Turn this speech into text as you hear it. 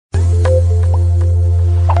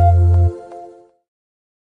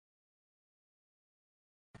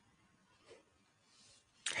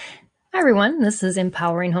everyone. This is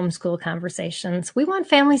Empowering Homeschool Conversations. We want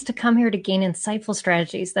families to come here to gain insightful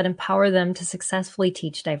strategies that empower them to successfully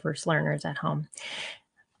teach diverse learners at home.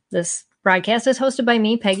 This broadcast is hosted by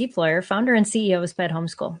me, Peggy Ployer, founder and CEO of Sped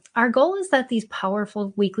Homeschool. Our goal is that these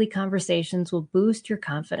powerful weekly conversations will boost your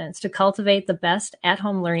confidence to cultivate the best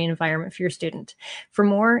at-home learning environment for your student. For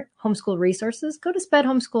more homeschool resources, go to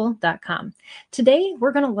spedhomeschool.com. Today,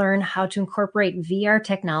 we're going to learn how to incorporate VR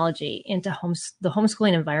technology into the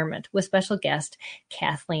homeschooling environment with special guest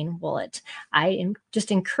Kathleen Woolett. I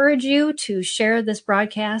just encourage you to share this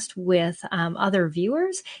broadcast with other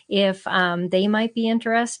viewers if they might be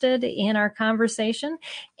interested in our conversation,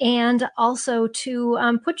 and also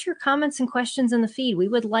to put your comments and questions in the feed. We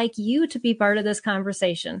would like you to be part of this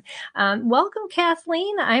conversation. Welcome,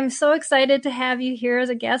 Kathleen. I'm so excited to have you here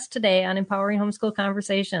as a guest today on Empowering Homeschool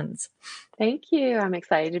Conversations. Thank you. I'm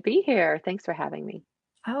excited to be here. Thanks for having me.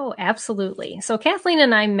 Oh, absolutely. So Kathleen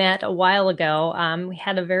and I met a while ago. We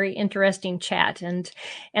had a very interesting chat, and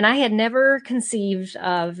I had never conceived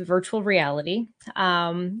of virtual reality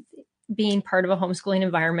being part of a homeschooling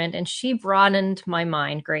environment, and she broadened my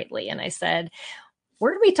mind greatly. And I said, we're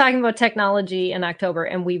going to be talking about technology in October,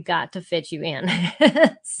 and we've got to fit you in.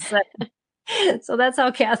 So that's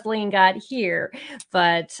how Kathleen got here.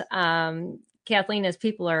 But Kathleen, as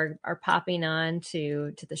people are popping on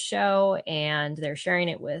to the show and they're sharing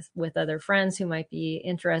it with other friends who might be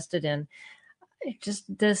interested in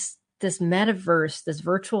just this metaverse, this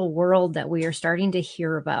virtual world that we are starting to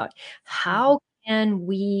hear about, how can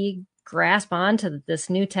we grasp onto this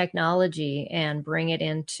new technology and bring it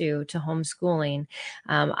into homeschooling?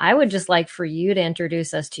 I would just like for you to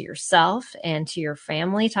introduce us to yourself and to your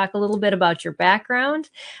family. Talk a little bit about your background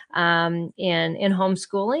in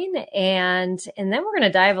homeschooling, and then we're going to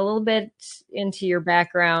dive a little bit into your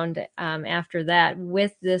background after that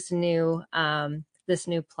with this new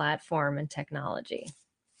platform and technology.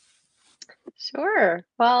 Sure.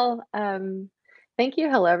 Well, thank you.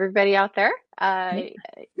 Hello, everybody out there.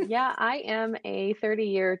 Yeah, I am a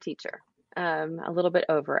 30-year teacher, a little bit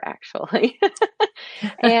over actually.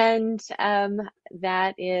 And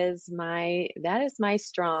that is my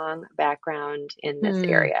strong background in this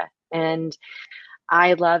area. And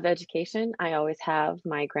I love education. I always have.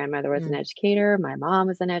 My grandmother was an educator. My mom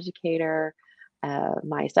was an educator.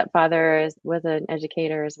 My stepfather was an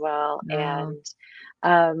educator as well. Wow.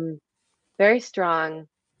 And very strong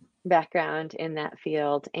background in that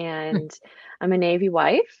field. And I'm a Navy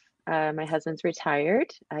wife. My husband's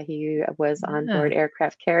retired. He was on board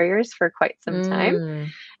aircraft carriers for quite some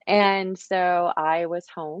time. And so I was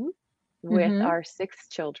home with our 6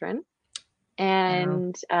 children.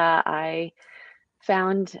 And I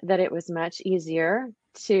found that it was much easier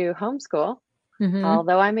to homeschool.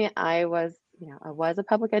 Although I was a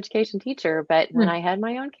public education teacher, but when I had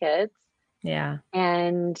my own kids,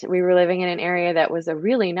 and we were living in an area that was a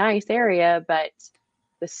really nice area, but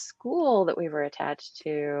the school that we were attached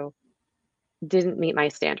to didn't meet my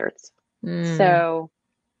standards. So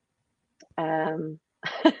I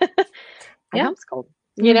homeschooled.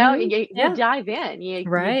 You dive in, you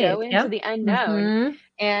go into the unknown,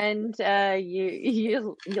 and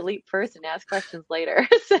you leap first and ask questions later.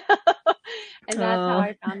 And that's how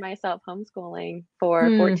I found myself homeschooling for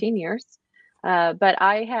 14 years. But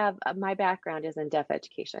I have my background is in deaf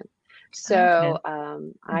education. So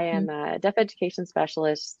I am a deaf education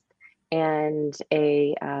specialist, and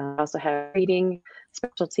also have a reading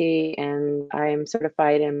specialty, and I'm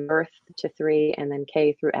certified in birth to 3 and then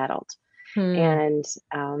K through adult. And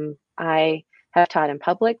I have taught in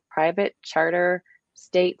public, private, charter,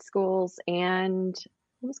 state schools, and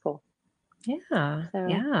homeschool.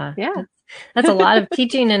 That's a lot of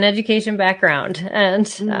teaching and education background. And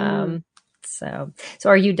so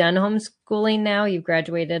are you done homeschooling now? You've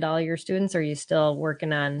graduated all your students, or are you still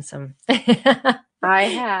working on some? I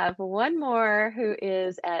have one more who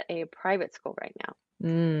is at a private school right now.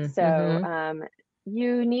 So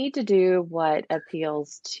you need to do what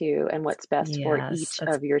appeals to and what's best for each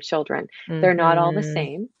of your children. They're not all the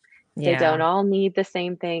same. They don't all need the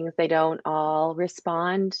same things. They don't all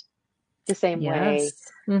respond the same way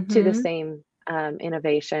to the same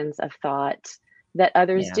innovations of thought that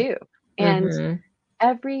others do. And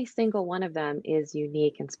every single one of them is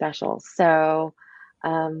unique and special. So,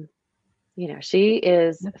 she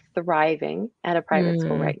is thriving at a private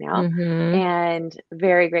school right now, and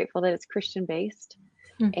very grateful that it's Christian based,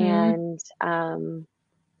 and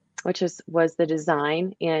which was the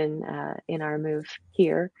design in our move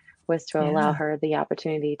here, was to allow her the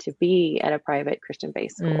opportunity to be at a private Christian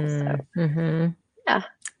based school. So,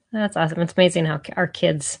 That's awesome. It's amazing how our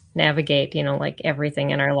kids navigate, like everything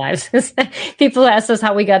in our lives. People asked us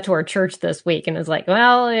how we got to our church this week, and it's like,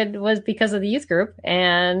 well, it was because of the youth group,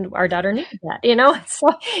 and our daughter needed that. So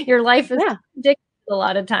your life is Yeah. dictated a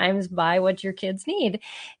lot of times by what your kids need,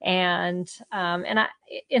 and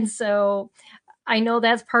so I know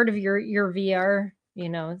that's part of your VR,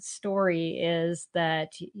 story is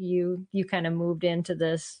that you kind of moved into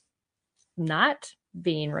this not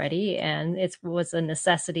being ready, and it was a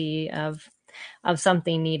necessity of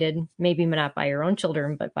something needed, maybe not by your own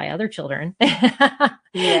children but by other children. So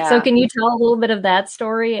Yeah. can you tell a little bit of that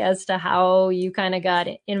story as to how you kind of got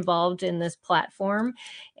involved in this platform,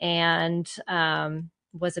 and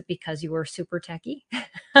was it because you were super techie?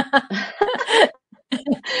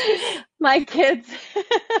 My kids,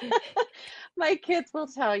 my kids will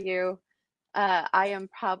tell you,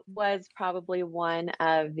 was probably one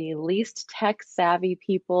of the least tech savvy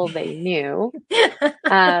people they knew.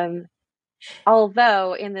 Um,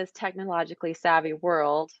 Although in this technologically savvy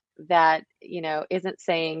world, that, isn't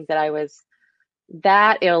saying that I was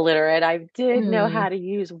that illiterate. I did know how Hmm. to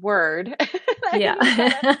use Word. I Yeah. knew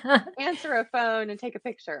how to answer a phone and take a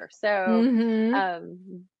picture. So, Hmm.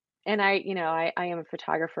 um, and I am a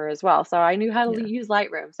photographer as well. So I knew how to Yeah. use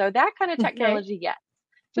Lightroom. So that kind of Okay. technology, yes,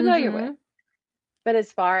 familiar with. Hmm. But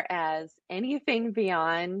as far as anything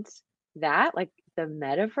beyond that, like the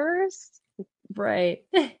metaverse, Right.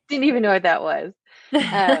 didn't even know what that was.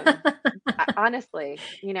 Um, Honestly,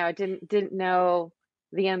 I didn't know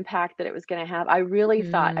the impact that it was going to have. I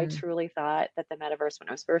Hmm. truly thought that the metaverse, when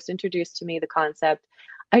it was first introduced to me, the concept,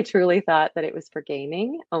 I truly thought that it was for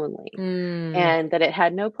gaming only, Mm. and that it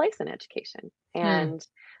had no place in education. Hmm. And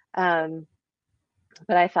um,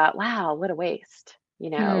 but I thought, wow, what a waste,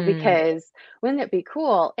 Hmm. because wouldn't it be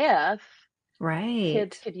cool if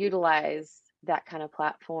kids Right. could utilize that kind of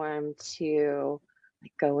platform to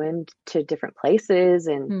like go into different places.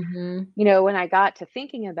 And Mhm. when I got to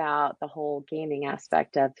thinking about the whole gaming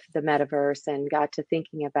aspect of the metaverse and got to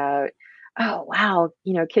thinking about, oh wow,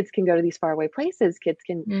 kids can go to these faraway places, kids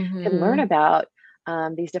can learn Mhm. about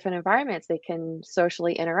these different environments, they can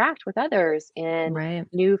socially interact with others in Right.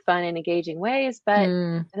 new, fun, and engaging ways. But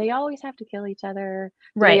Mm. do they always have to kill each other?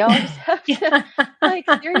 Do they Right. always have to, like,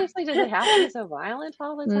 seriously, does it have to be so violent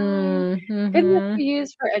all the time? Mm. Couldn't this Mhm. be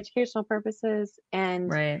used for educational purposes? And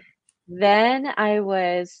Right. then I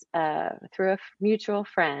was, through a mutual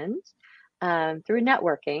friend, through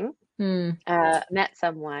networking, Mm. met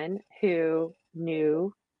someone who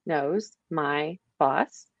knows my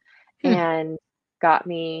boss, Hmm. and got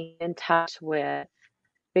me in touch with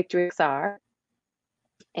Victory XR.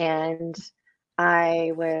 And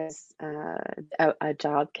a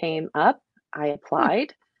job came up. I Hmm.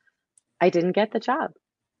 applied. I didn't get the job.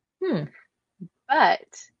 Hmm. But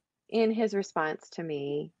in his response to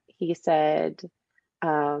me,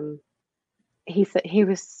 um, he said he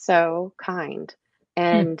was so kind, Hmm.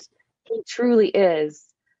 and he truly is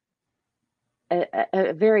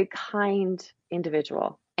a very kind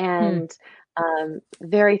individual, Hmm. and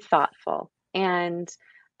very thoughtful. And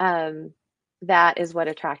um, that is what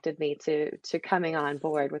attracted me to coming on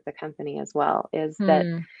board with the company as well, is that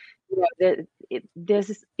Hmm.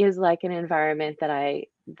 this is like an environment that I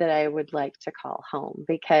would like to call home,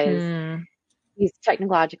 because Hmm. he's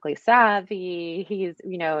technologically savvy. He's,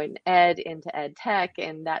 an into ed tech,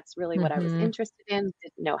 and that's really what I was Mhm. interested in.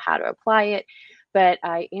 Didn't know how to apply it, but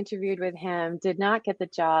I interviewed with him, did not get the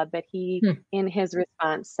job, but he, Hmm. in his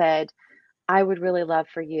response, said, I would really love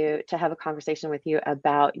for you to have a conversation with you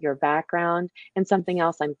about your background and something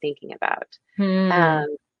else I'm thinking about. Hmm. Um,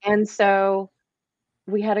 and so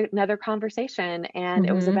we had another conversation, and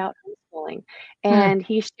it was Mhm. about homeschooling. Hmm. And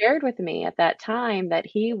he shared with me at that time that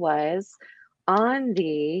he was on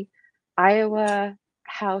the Iowa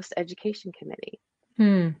House Education Committee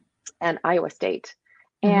Hmm. and Iowa State,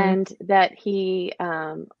 Mhm. and that he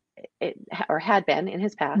or had been in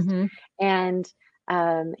his past, Mhm. and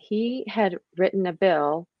he had written a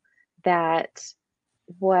bill that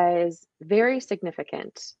was very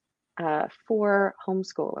significant for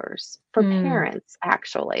homeschoolers, for Hmm. parents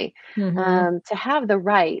actually, Mhm. to have the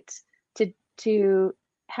right to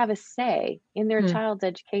have a say in their Hmm. child's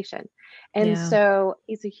education. And Yeah. so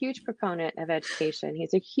he's a huge proponent of education.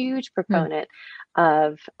 He's a huge Hmm. proponent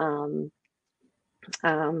of um,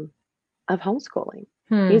 um, of homeschooling.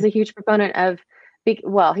 He's Hmm. a huge proponent of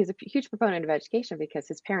well, he's a huge proponent of education because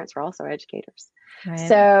his parents were also educators. Right.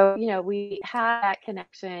 So, we had that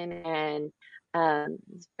connection, and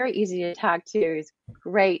it's very easy to talk to. He's a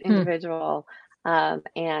great Hmm. individual.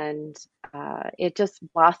 And it just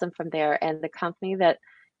blossomed from there. And the company that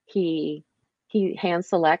he he hand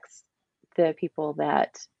selects the people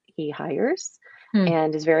that he hires Hmm.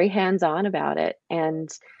 and is very hands-on about it. And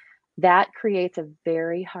that creates a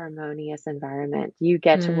very harmonious environment. You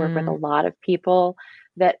get to work with a Hmm. lot of people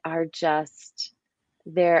that are just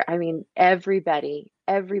there. I mean, everybody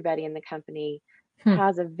in the company Hmm.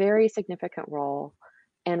 has a very significant role,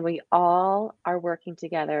 and we all are working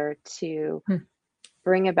together to Hmm.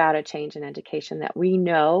 bring about a change in education that we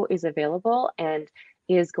know is available and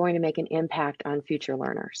is going to make an impact on future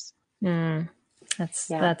learners. Hmm.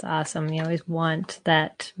 Yeah. That's awesome. You always want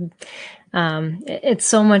that. It's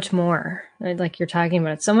so much more, right? Like you're talking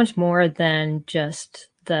about. It's so much more than just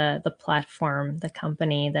the platform, the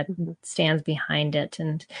company that Mhm. stands behind it,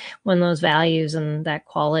 and when those values and that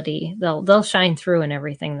quality, they'll shine through in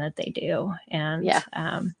everything that they do. Yeah.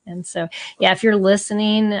 And so yeah, if you're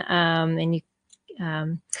listening, and you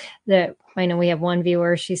that I know we have one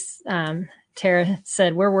viewer. She's Tara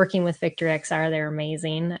said, we're working with Victory XR. They're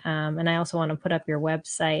amazing. And I also want to put up your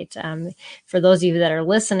website. For those of you that are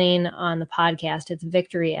listening on the podcast, it's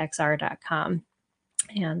victoryxr.com.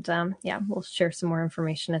 And yeah, we'll share some more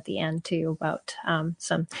information at the end too about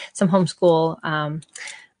some homeschool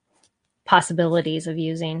possibilities of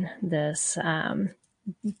using this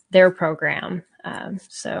their program.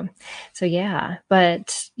 So yeah,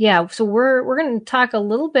 but yeah, so we're going to talk a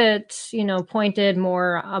little bit, pointed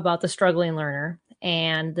more about the struggling learner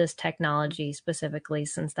and this technology specifically,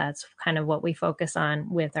 since that's kind of what we focus on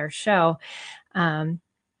with our show. And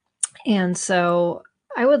so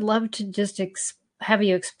I would love to just have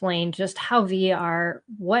you explain just how VR,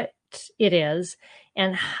 what it is,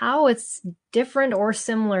 and how it's different or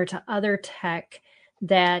similar to other tech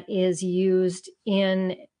that is used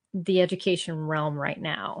in the education realm right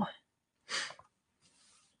now.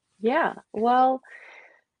 Yeah. Well,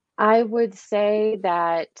 I would say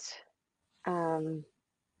that um,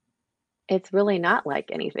 it's really not like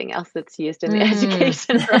anything else that's used in the Mm.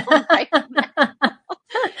 education realm right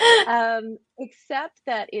now, except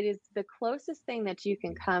that it is the closest thing that you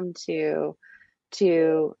can come to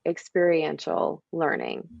experiential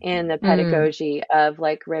learning in the Mm. pedagogy of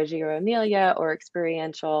like Reggio Emilia or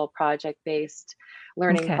experiential project-based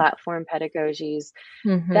learning Okay. platform pedagogies.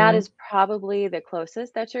 That Mm-hmm. is probably the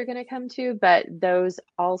closest that you're going to come to, but those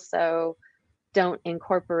also don't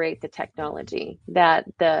incorporate the technology that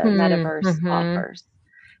the metaverse Mm-hmm. offers.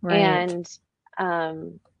 Right. And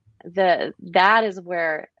that is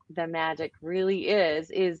where the magic really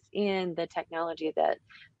is in the technology that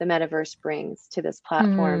the metaverse brings to this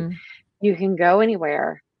platform. Mm. You can go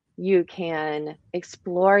anywhere, you can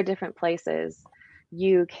explore different places,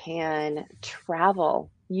 you can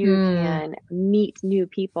travel, you Mm. can meet new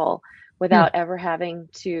people Mm. without ever having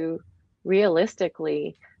to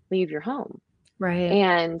realistically leave your home. Right.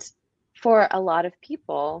 And for a lot of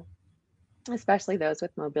people, especially those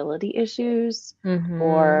with mobility issues Mm-hmm.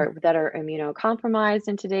 or that are immunocompromised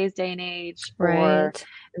in today's day and age, or Right.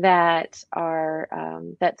 that are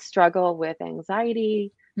that struggle with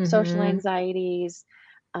anxiety, social Mm-hmm. anxieties.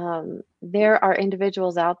 There are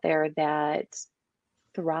individuals out there that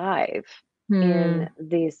thrive in Mm.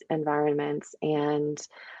 these environments and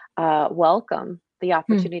welcome the Mm.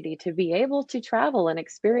 opportunity to be able to travel and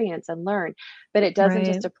experience and learn. But it doesn't Right.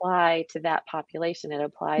 just apply to that population, it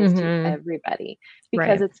applies to Mm-hmm. everybody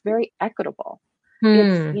because Right. it's very equitable.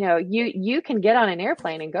 It's, Hmm. you can get on an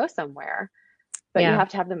airplane and go somewhere, but you Yeah. have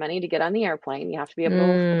to have the money to get on the airplane. You have to be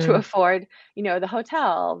able to Mm. afford, the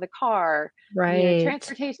hotel, the car, Right.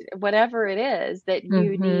 transportation, whatever it is that you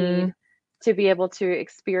Mm-hmm. need to be able to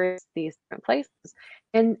experience these different places.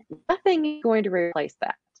 And nothing is going to replace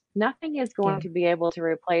that. Nothing is going Yeah. to be able to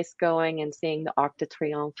replace going and seeing the Arc de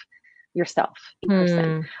Triomphe yourself in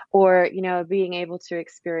person, Hmm. or, being able to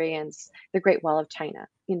experience the Great Wall of China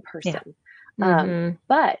in Yeah. person. Mm-hmm.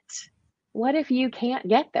 But what if you can't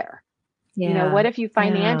get there? Yeah. What if you Yeah.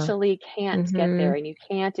 financially can't get Mm-hmm. there and you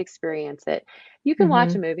can't experience it? You can watch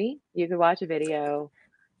Mm-hmm. a movie, you can watch a video, you know,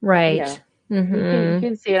 Right. you Mm-hmm.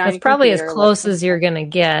 can see it on That's your probably as computer, look close things as you're up. gonna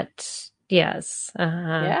get. Yes.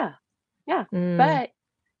 Uh-huh. Yeah, yeah. Mm. But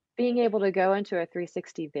being able to go into a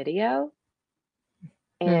 360 video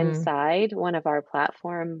Mm. inside one of our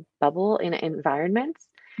platform bubble in environments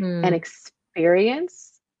and Mm.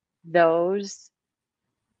 experience those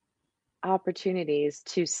opportunities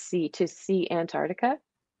to see Antarctica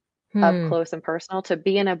up Mm. close and personal, to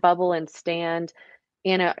be in a bubble and stand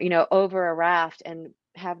in a over a raft and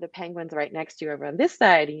have the penguins right next to you over on this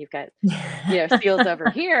side, and you've got seals over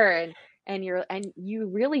here, and you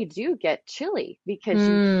really do get chilly because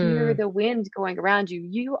you hear Mm. the wind going around you.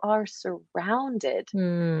 You are surrounded,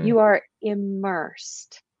 Mm. you are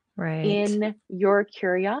immersed Right. in your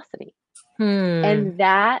curiosity, Hmm. and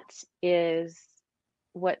that is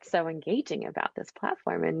what's so engaging about this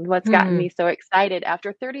platform and what's gotten Hmm. me so excited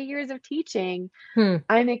after 30 years of teaching. Hmm.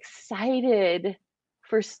 I'm excited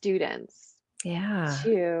for students Yeah.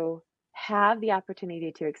 to have the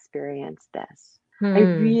opportunity to experience this. I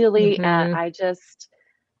Hmm. really, Hmm.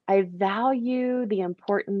 I value the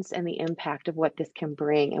importance and the impact of what this can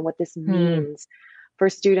bring and what this Hmm. means for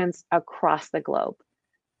students across the globe.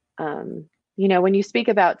 Um, when you speak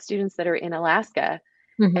about students that are in Alaska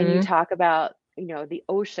and you Hmm. talk about, the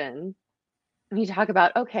ocean, and you talk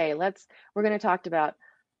about, okay, we're going to talk about,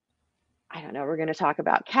 I don't know, we're going to talk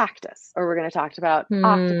about cactus, or we're going to talk about Hmm.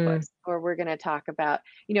 octopus, or we're going to talk about,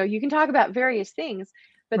 you can talk about various things,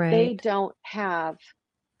 but they Right. don't have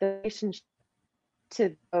the relationship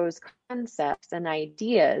to those concepts and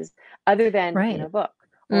ideas other than in Right. a book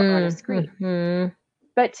or on a Mm. screen. Hmm.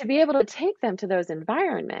 But to be able to take them to those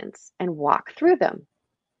environments and walk through them,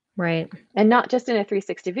 Right. and not just in a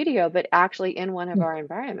 360 video, but actually in one of our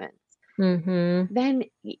environments, Mm-hmm. then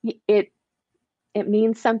it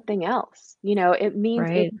means something else. It means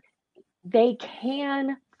Right. they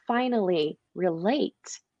can finally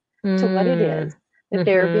relate to what it Mm. is that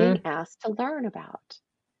they're being Mm-hmm. asked to learn about.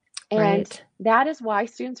 And Right. that is why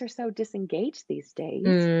students are so disengaged these days.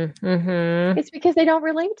 Mm. Mm-hmm. It's because they don't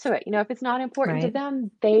relate to it. If it's not important to Right.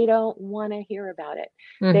 them, they don't want to hear about it.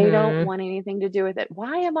 They don't Mm-hmm. want anything to do with it.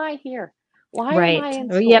 Why am I here? Why am I Right.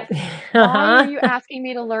 in Oh, yep. school? Why are Uh-huh. you asking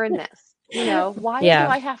me to learn this? Why do Yeah.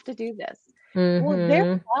 I have to do this? Well, their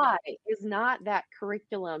Mm-hmm. why is not that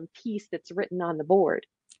curriculum piece that's written on the board.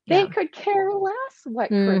 They Yeah. could care less what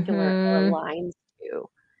curricular Mm-hmm. aligns to.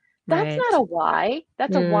 That's not Right. a why.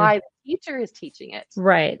 That's a Mm. why the teacher is teaching it, but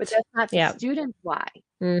Right. that's not the Yeah. student's why.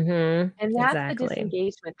 Mm-hmm. And that's the Exactly.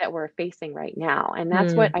 disengagement that we're facing right now. And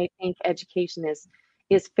that's what Hmm. I think education is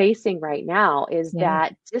facing right now, is Yeah.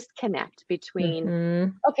 that disconnect between,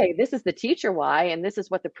 Mm-hmm. okay, this is the teacher why, and this is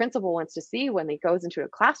what the principal wants to see when he goes into a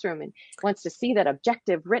classroom and wants to see that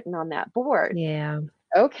objective written on that board. Yeah.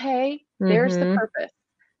 Okay, there's the Mm-hmm. purpose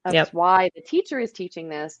of Yep. why the teacher is teaching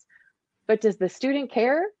this, but does the student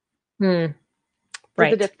care? Hmm. Does it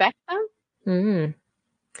Right. affect them? Mm.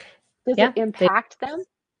 Does it Yeah. impact them?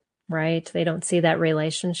 Right. They don't see that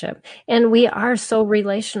relationship. And we are so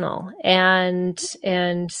relational. And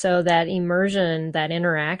so that immersion, that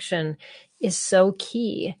interaction is so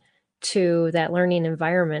key to that learning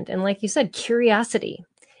environment. And like you said, curiosity.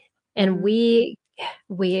 And Hmm. we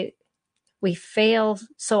we fail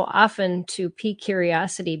so often to pique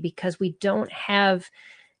curiosity because we don't have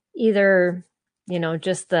either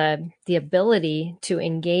just the ability to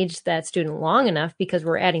engage that student long enough because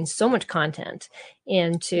we're adding so much content Yes.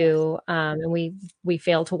 into and we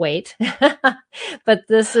fail to wait. But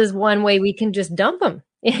this is one way we can just dump them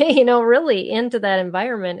really into that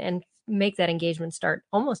environment and make that engagement start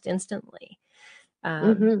almost instantly,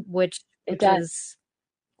 Hmm. which It which does. is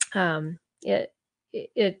um, it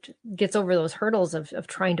it gets over those hurdles of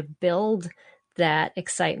trying to build that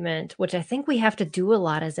excitement, which I think we have to do a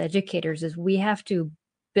lot as educators. Is we have to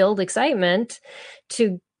build excitement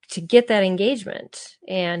to get that engagement.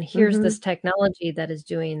 And here's Hmm. this technology that is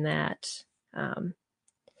doing that, um,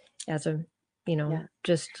 as a Yeah.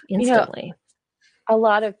 just You know, instantly. a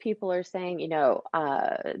lot of people are saying,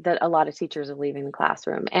 that a lot of teachers are leaving the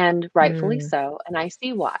classroom, and rightfully Mm, so. And I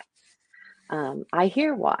see why. I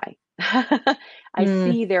hear why. I mm,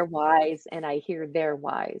 see their whys and I hear their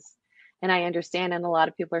whys. And I understand. And a lot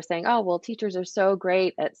of people are saying, oh, well, teachers are so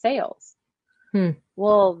great at sales. mm.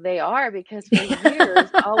 Well, they are, because for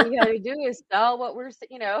years, all we had to do is sell what what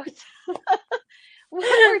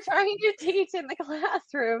we're trying to teach in the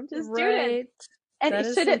classroom to students. Right. And That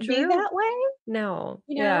is should so it be true. that way? No.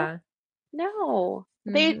 You know, Yeah. No,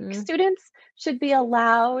 Mm-hmm. students should be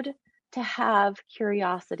allowed to have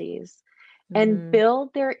curiosities and Mm-hmm.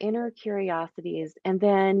 build their inner curiosities, and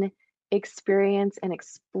then experience and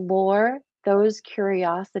explore those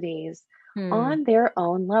curiosities Hmm. on their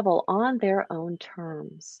own level, on their own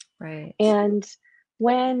terms. Right. And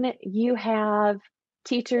when you have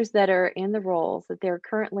teachers that are in the roles that they're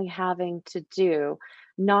currently having to do,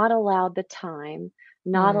 not allowed the time,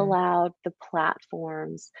 not Mm. allowed the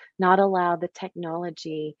platforms, not allowed the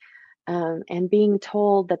technology, and being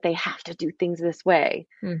told that they have to do things this way.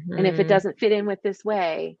 And if it Mhm. doesn't fit in with this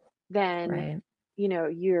way, then Right.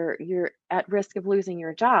 you're at risk of losing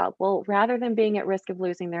your job. Well, rather than being at risk of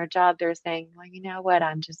losing their job, they're saying, well, you know what,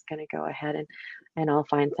 I'm just going to go ahead and I'll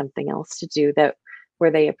find something else to do that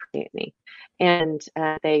where they appreciate me, and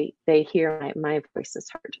they hear my voice is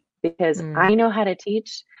heard, because Mm. I know how to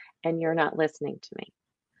teach and you're not listening to me.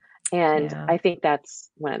 And Yeah. I think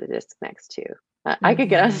that's one of the disconnects too. I could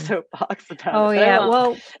get on a Mhm. soapbox about Oh it, but I yeah. won't.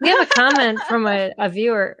 Well, we have a comment from a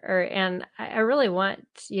viewer, and I really want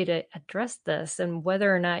you to address this and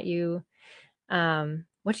whether or not you,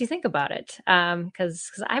 what you think about it.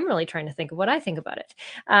 Because I'm really trying to think of what I think about it.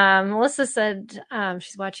 Melissa said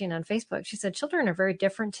she's watching on Facebook. She said children are very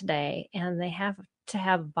different today, and they have to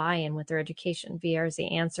have buy-in with their education. VR is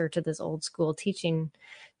the answer to this old school teaching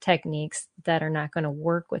techniques that are not going to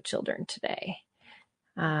work with children today.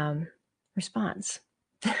 Response.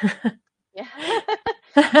 Yeah.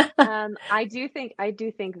 I do think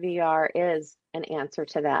VR is an answer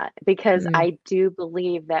to that because Mm, I do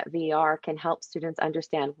believe that VR can help students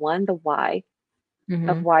understand one, the why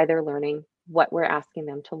of mhm. why they're learning, what we're asking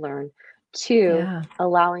them to learn. Two, Yeah.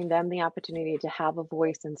 allowing them the opportunity to have a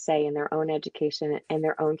voice and say in their own education and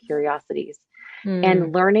their own curiosities, Mm,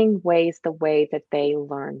 and learning ways the way that they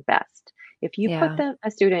learn best. If you put yeah.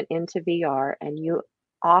 a student into VR and you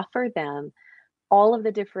offer them all of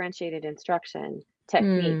the differentiated instruction Mm,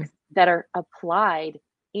 techniques that are applied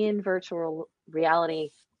in virtual reality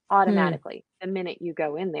mm, automatically the minute you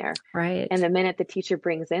go in there and right. the minute the teacher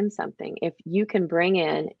brings in something. If you can bring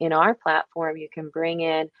in our platform, you can bring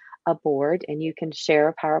in a board and you can share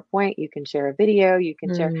a PowerPoint, you can share a video, you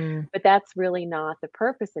can share, Mm, but that's really not the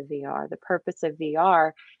purpose of VR. The purpose of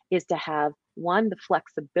VR is to have one, the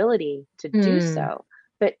flexibility to do mm, so,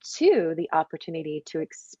 but two, the opportunity to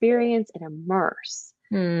experience and immerse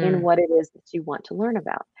in mm, what it is that you want to learn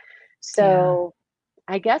about. yeah. So,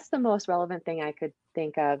 I guess the most relevant thing I could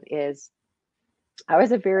think of is I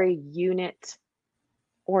was a very unit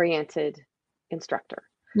oriented instructor.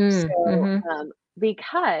 Mm, So, mhm.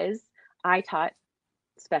 because I taught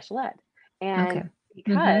special ed Okay. and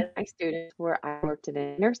because Mhm. my students were, I worked in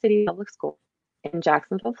an inner city public school in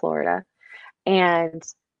Jacksonville, Florida, and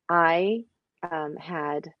I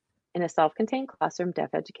had in a self-contained classroom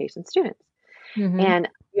deaf education students, Mhm. and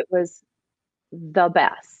it was the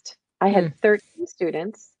best. I had Mm, 13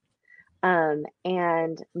 students,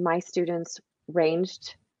 and my students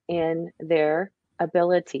ranged in their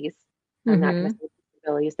abilities. I'm not going to mhm. say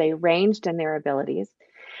disabilities, they ranged in their abilities.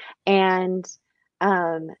 And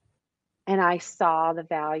um, and I saw the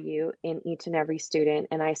value in each and every student,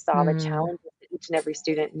 and I saw the Mm, challenges that each and every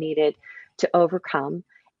student needed to overcome.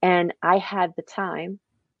 And I had the time,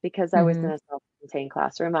 because I was in mhm. a self-contained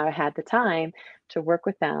classroom, I had the time to work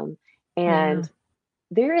with them. Yeah. And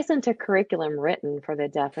there isn't a curriculum written for the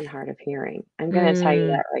deaf and hard of hearing. I'm going to tell you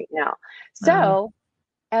Mm, that right now. wow. So,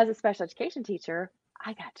 as a special education teacher,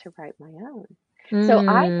 I got to write my own. So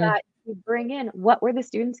I Mm, got to bring in what were the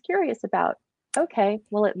students curious about? Okay,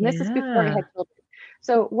 well, this is before I yeah. had children.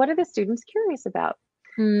 So, what are the students curious about?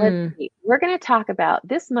 Let's Mm, see. We're going to talk about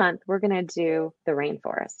this month, we're going to do the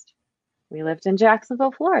rainforest. We lived in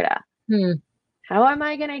Jacksonville, Florida. mm. How am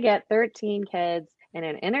I going to get 13 kids in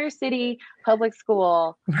an inner city public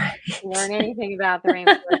school to Right. learn anything about the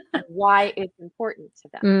rainforest and why it's important to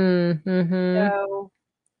them? Mm, mhm. So,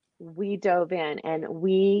 we dove in and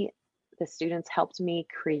the students helped me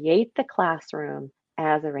create the classroom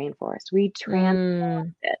as a rainforest. We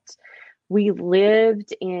transformed Mm, it. We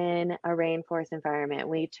lived in a rainforest environment.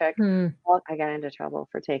 We took, mm. well, I got into trouble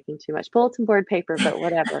for taking too much bulletin board paper, but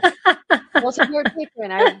whatever. Bulletin board paper,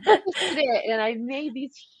 and I twisted it, and I made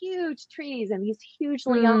these huge trees and these huge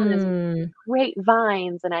lianas with Mm, great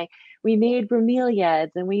vines, and we made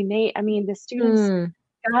bromeliads, and I mean, the students mm.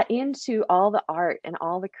 got into all the art and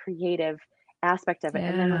all the creative aspect of it.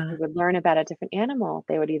 And then when they Yeah. would learn about a different animal,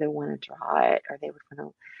 they would either want to draw it or they would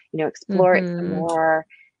want to, explore it some Mhm. more.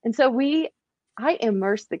 And so I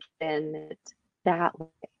immersed the kid in it that way.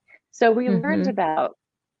 So we learned Mhm. about,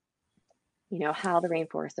 how the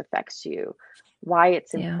rainforest affects you, why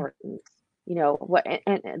it's Yeah. important, what,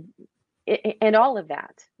 and all of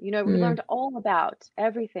that. We Mm, learned all about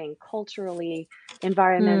everything culturally, mm.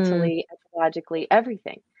 environmentally, ecologically,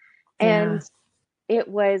 everything. And Yeah. it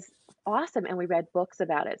was awesome, and we read books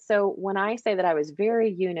about it. So when I say that I was very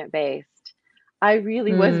unit based, I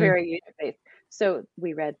really was Mm, very unit based. So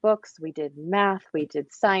we read books, we did math, we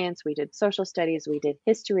did science, we did social studies, we did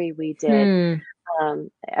history, we did hmm.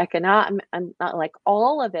 economic, and like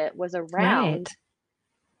all of it was Right. around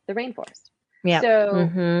the rainforest. Yep. So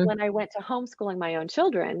Mhm. when I went to homeschooling my own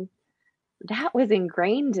children, that was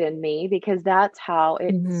ingrained in me because that's how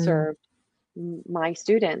it Mhm. served my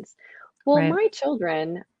students. Well, Right. my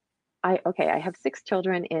children, I have 6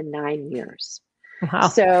 children in 9 years. Wow.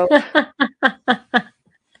 So,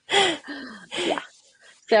 yeah.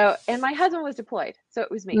 So, and my husband was deployed, so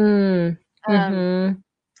it was me. Mm. Um, Mhm.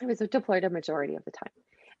 I was deployed a majority of the time.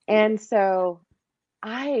 And so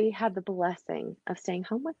I had the blessing of staying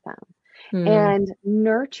home with them. and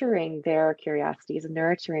nurturing their curiosities,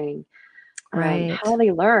 nurturing Right. how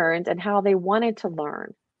they learned and how they wanted to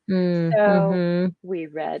learn. So Mm-hmm. we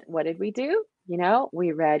read, what did we do?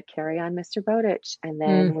 We read Carry On, Mr. Bowditch, and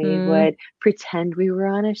then we Mm-hmm. would pretend we were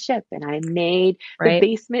on a ship, and I made the Right.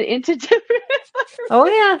 basement into different Oh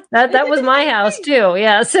yeah, that into was my different house things. too.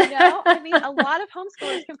 Yes. I mean, a lot of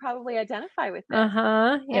homeschoolers can probably identify with this.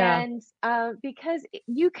 Uh-huh. Yeah. And because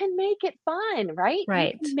you can make it fun, right? You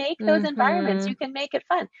Right. can make those environments, Mm-hmm. you can make it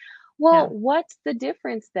fun. Well, Yeah. what's the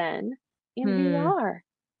difference then in Hmm. VR?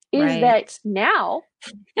 Is that Right. now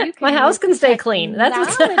you My can house use can the stay clean. That's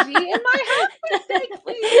what's technology and my house can stay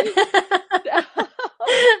clean.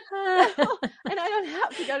 And I don't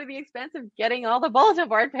have to go to the expense of getting all the bulletin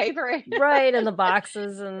board paper and Right, and the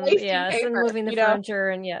boxes and wasting yes, and paper, moving the furniture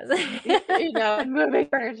and yes. and moving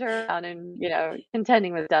furniture around and,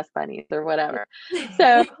 contending with dust bunnies or whatever.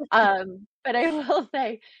 So, but I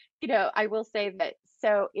will say that,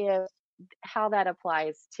 so if how that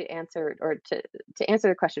applies to answer or to answer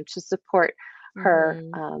the question to support her,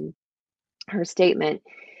 Hmm. her statement,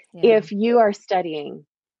 Yeah. if you are studying,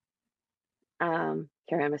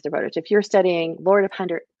 Carry On, Mr. Bowditch, if you're studying Lord of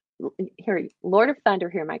Thunder,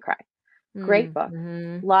 Hear My Cry, great book.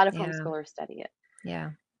 Mm-hmm. A lot of Yeah. homeschoolers study it.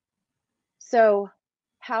 Yeah. So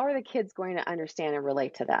how are the kids going to understand and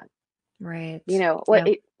relate to that? Right. What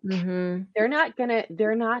Yeah. Mm-hmm. they're not gonna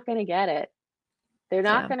get it. They're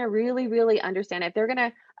not Yeah. gonna really, really understand it. They're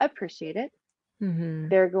gonna appreciate it. Mm-hmm.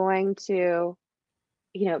 They're going to,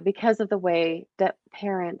 because of the way that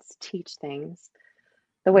parents teach things,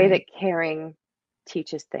 the way Right. that caring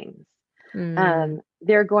teaches things. Mm-hmm.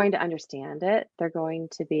 They're going to understand it. They're going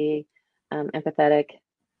to be empathetic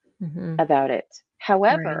Mm-hmm. about it. Right.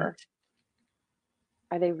 However,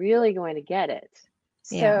 are they really going to get it?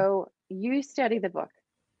 Yeah. So you study the book.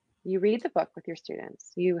 You read the book with your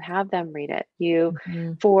students. You have them read it. You,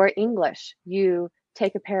 Mm-hmm. for English, you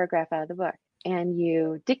take a paragraph out of the book and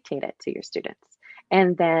you dictate it to your students.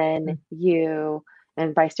 And then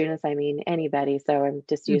and by students, I mean anybody. So I'm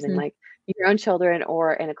just using Mm-hmm. like your own children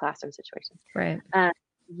or in a classroom situation. Right.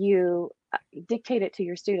 You dictate it to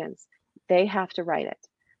your students. They have to write it.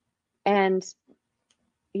 And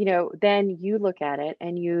then you look at it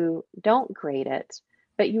and you don't grade it,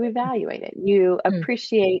 but you evaluate it. You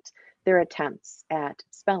appreciate their attempts at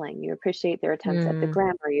spelling. You appreciate their attempts at the Mm-hmm.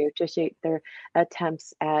 grammar. You appreciate their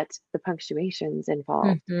attempts at the punctuations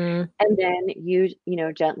involved. Mm-hmm. And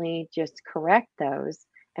then gently just correct those.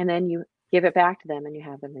 And then you give it back to them and you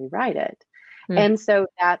have them rewrite it. And so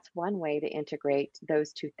that's one way to integrate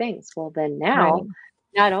those two things. Well, then Right. now,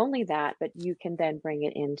 not only that, but you can then bring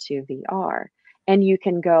it into VR. And you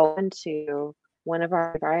can go into one of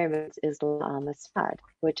our environments is La Amistad,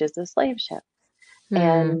 which is a slave ship. Mm.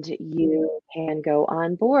 And you can go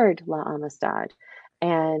on board La Amistad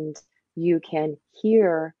and you can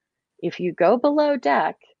hear, if you go below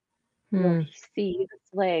deck, you'll Mm. see the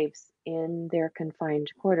slaves in their confined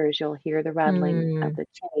quarters. You'll hear the rattling of Mm. the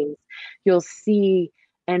chains. You'll see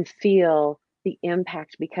and feel the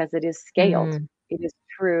impact because it is scaled. Mm. It is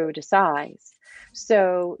true to size.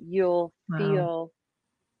 So you'll Wow. feel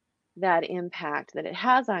that impact that it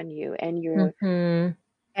has on you and Mm-hmm.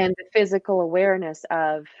 the physical awareness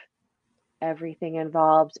of everything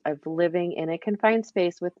involved of living in a confined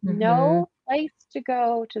space with Mm-hmm. no place to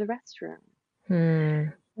go to the restroom,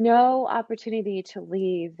 Mm. no opportunity to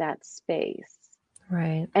leave that space.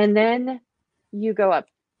 Right. And then you go up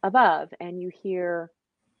above and you hear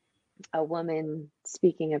a woman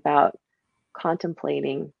speaking about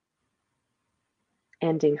contemplating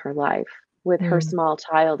ending her life with her Mm. small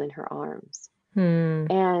child in her arms.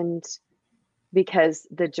 Mm. And because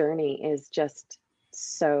the journey is just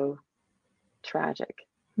so tragic.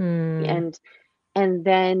 Mm. And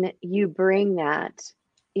then you bring that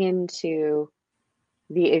into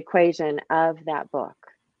the equation of that book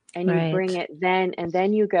and you bring Right. it then and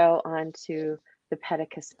then you go on to the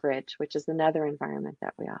Pedicus Bridge, which is another environment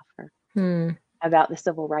that we offer Mm. about the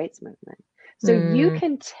civil rights movement. So you Mm.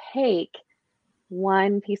 can take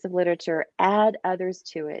one piece of literature, add others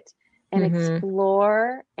to it, and Mm-hmm.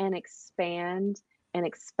 explore and expand and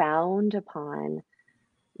expound upon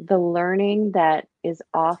the learning that is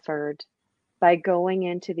offered by going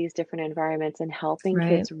into these different environments and helping Right.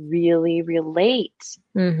 kids really relate.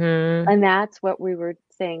 Mm-hmm. And that's what we were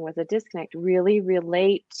saying was a disconnect, really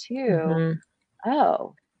relate to, Mm-hmm.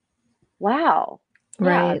 oh, wow, yeah,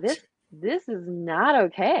 Right. this is not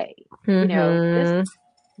okay. Mm-hmm.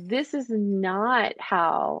 This is not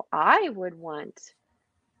how I would want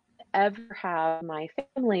ever have my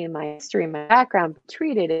family and my history, my background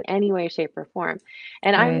treated in any way, shape, or form.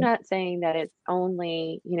 And I'm Right. not saying that it's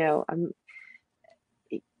only,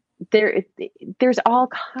 there there's all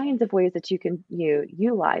kinds of ways that you can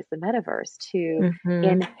utilize the metaverse to Mm-hmm.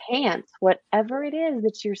 enhance whatever it is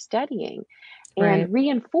that you're studying Right. and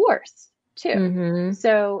reinforce too. Mm-hmm.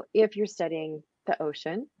 So if you're studying the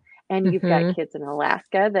ocean and you've got Mm-hmm. kids in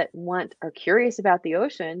Alaska that are curious about the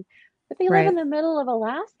ocean, but they live in Right. the middle of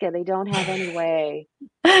Alaska, they don't have any way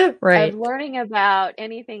of Right. learning about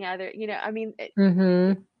anything other,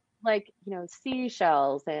 Mm-hmm. like,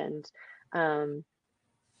 seashells and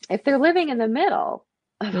if they're living in the middle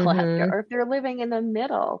of Alaska, Mm-hmm. or if they're living in the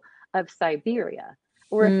middle of Siberia,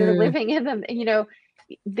 or if they're Mm. living in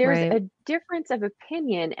there's Right. a difference of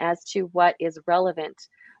opinion as to what is relevant.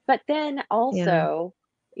 But then Yeah. also,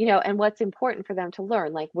 and what's important for them to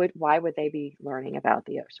learn, like why would they be learning about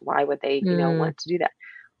the ocean? Why would they, Mm. want to do that?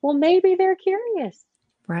 Well, maybe they're curious,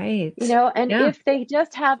 Right. and Yeah. if they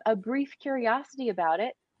just have a brief curiosity about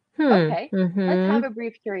it, Hmm. okay, let's have Mm-hmm. a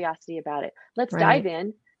brief curiosity about it. Let's Right. dive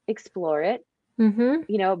in, explore it,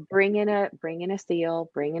 Mm-hmm. bring in a seal,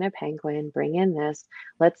 bring in a penguin, bring in this.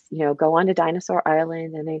 Let's, go on to Dinosaur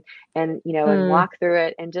Island and Mm. walk through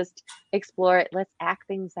it and just explore it. Let's act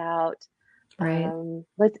things out. Right.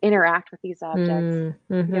 Let's interact with these objects.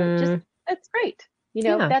 Mm. Just Mm-hmm. that's great.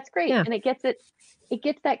 Yeah. That's great. Yeah. And it gets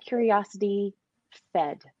that curiosity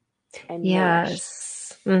fed and nourished.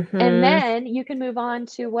 Yes. And Mm-hmm. then you can move on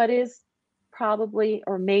to what is probably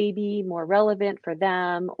or maybe more relevant for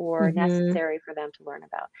them or Mm-hmm. necessary for them to learn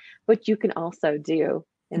about, but you can also do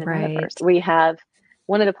in the Right. metaverse. We have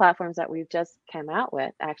one of the platforms that we've just come out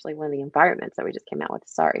with, actually, one of the environments that we just came out with,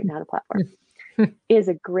 sorry, not a platform, is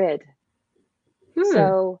a grid. Hmm.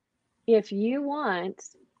 So if you want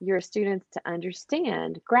your students to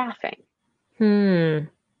understand graphing, Hmm.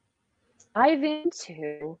 dive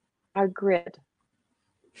into a grid.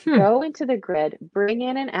 Hmm. Go into the grid, bring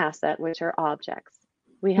in an asset, which are objects.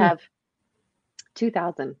 We Hmm. have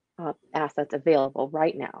 2,000 assets available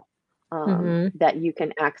right now Mm-hmm. that you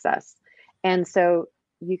can access. And so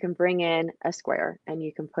you can bring in a square and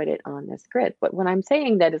you can put it on this grid. But when I'm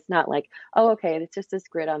saying that, it's not like, oh, okay, it's just this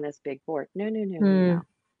grid on this big board. No, no, no, no, Hmm. no.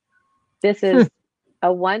 This Hmm. is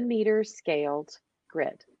a 1 meter scaled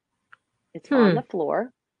grid. It's on Hmm. the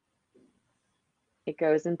floor. It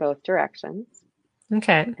goes in both directions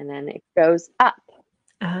Okay. and then it goes up.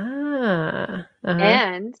 Ah. Uh-huh.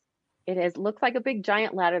 And looks like a big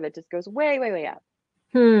giant ladder that just goes way, way, way up.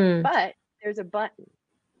 Hmm. But there's a button.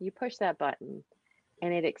 You push that button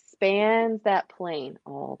and it expands that plane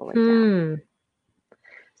all the way down. Hmm.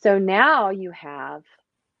 So now you have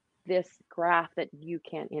this graph that you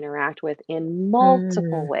can interact with in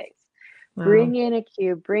multiple Hmm. ways. Wow. Bring in a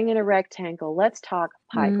cube, bring in a rectangle. Let's talk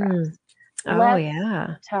pie Hmm. graphs. Oh Let's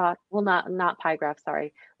yeah. talk, well, not pie graphs,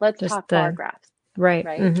 sorry. Let's Just talk bar the graphs, right.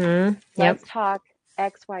 right? Mm-hmm. Yep. Let's talk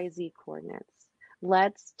XYZ coordinates.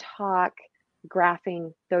 Let's talk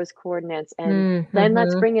graphing those coordinates. And then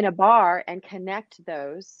let's Mm-hmm. bring in a bar and connect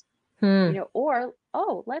those, Hmm. or,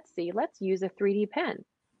 oh, let's use a 3D pen,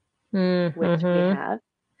 which we Mm-hmm. have,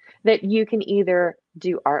 that you can either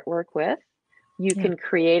do artwork with, you Yeah. can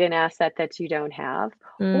create an asset that you don't have,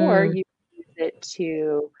 or Mm. you can use it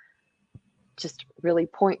to just really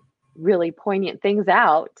poignant things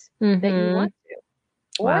out that you Mm-hmm. want to.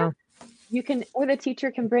 Or Wow. or the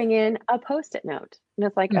teacher can bring in a post-it note. And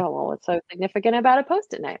it's like, Hmm. oh, well, what's so significant about a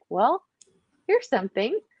post-it note? Well, here's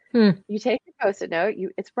something. Hmm. You take your post-it note,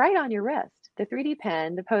 it's right on your wrist. The 3D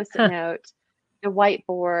pen, the post-it Huh. note, the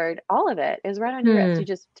whiteboard, all of it is right on your wrist. Hmm. You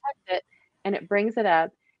just touch it and it brings it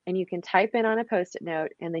up and you can type in on a post-it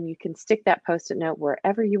note and then you can stick that post-it note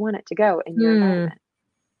wherever you want it to go in your Hmm. environment.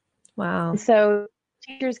 Wow. And so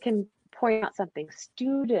teachers can point out something,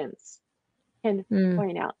 students can Hmm.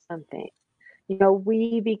 point out something.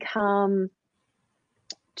 We become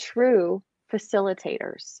true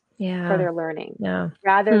facilitators for Yeah. their learning Yeah.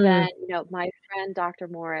 rather Hmm. than, my friend Dr.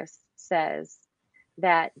 Morris says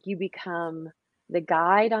that you become the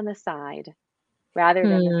guide on the side rather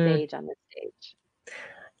than the Hmm. sage on the stage.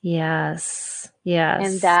 Yes.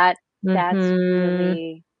 And Yes. that's Mm-hmm.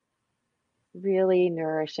 really, really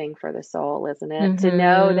nourishing for the soul, isn't it? To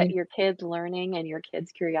know that Mm-hmm. your kids' learning and your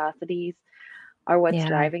kids' curiosities are what's Yeah.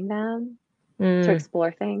 driving them to Mm.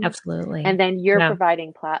 explore things. Absolutely. And then you're Yeah.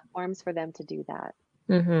 providing platforms for them to do that.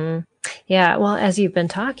 Mm-hmm. Yeah. Well, as you've been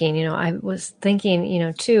talking, I was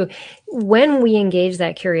thinking, too, when we engage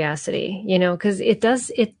that curiosity, because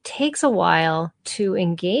it takes a while to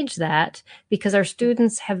engage that because our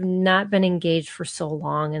students have not been engaged for so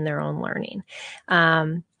long in their own learning.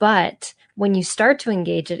 But when you start to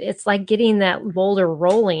engage it, it's like getting that boulder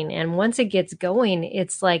rolling. And once it gets going,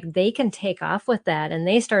 it's like they can take off with that and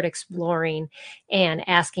they start exploring and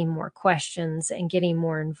asking more questions and getting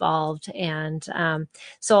more involved. And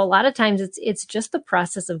so a lot of times it's just the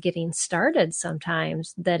process of getting started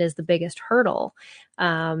sometimes that is the biggest hurdle.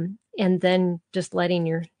 And then just letting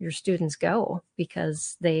your students go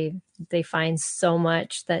because they find so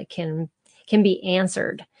much that can be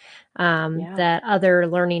answered that other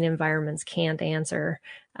learning environments can't answer.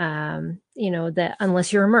 That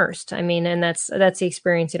unless you're immersed. I mean, and that's the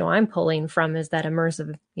experience, I'm pulling from is that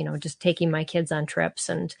immersive, just taking my kids on trips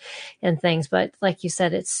and things. But like you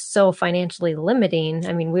said, it's so financially limiting.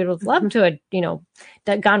 I mean, we would love to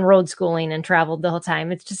have, gone road schooling and traveled the whole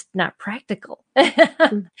time. It's just not practical.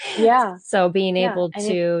 Yeah. So being Yeah. able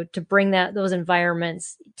to bring those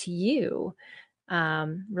environments to you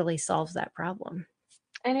really solves that problem.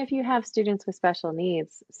 And if you have students with special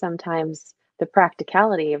needs, sometimes the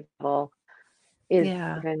practicality of it is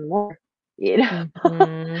Yeah. even more,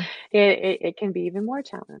 Mhm. it can be even more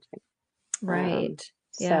challenging. Right.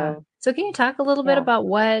 Yeah. So So can you talk a little bit yeah. about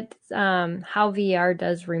what how VR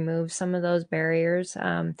does remove some of those barriers?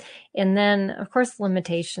 And then of course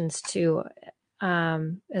limitations too,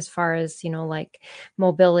 as far as, like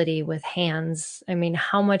mobility with hands. I mean,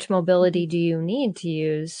 how much mobility do you need to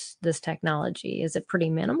use this technology? Is it pretty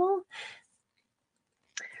minimal?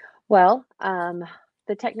 Well,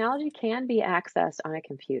 the technology can be accessed on a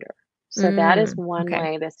computer. So that is one Okay.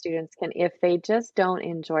 way that students can, if they just don't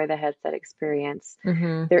enjoy the headset experience,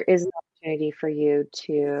 Mm-hmm. there is an opportunity for you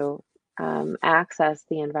to access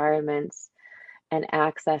the environments and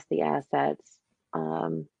access the assets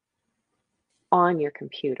on your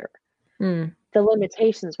computer. Mm. The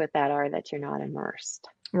limitations with that are that you're not immersed.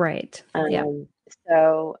 Right. Yeah.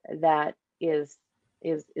 So that is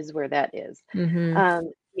where that is. Mm-hmm.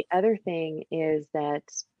 The other thing is that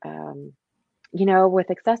with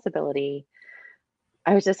accessibility,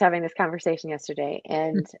 I was just having this conversation yesterday,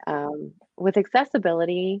 and with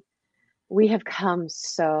accessibility, we have come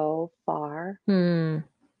so far, Mm.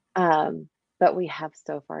 but we have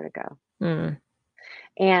so far to go. Mm.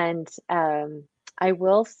 And I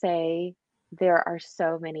will say there are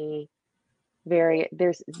so many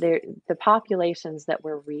the populations that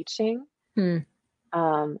we're reaching Mm.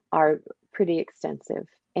 are pretty extensive.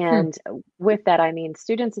 Hmm. And with that, I mean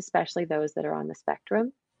students, especially those that are on the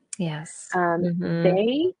spectrum, Yes. Mm-hmm.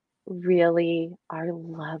 they really are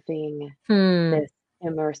loving Hmm. this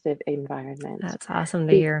immersive environment. That's awesome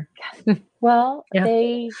to Be- hear. well, Yeah.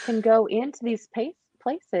 they can go into these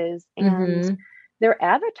places and Mm-hmm. their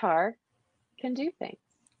avatar can do things.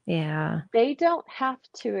 Yeah. They don't have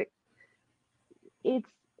to, it's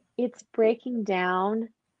it's breaking down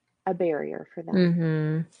a barrier for them.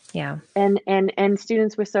 Mm-hmm. Yeah. And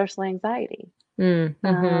students with social anxiety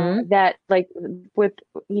Mm-hmm. that like with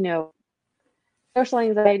you know social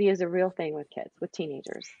anxiety is a real thing with kids, with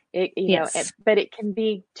teenagers. Yes. But it can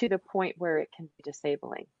be to the point where it can be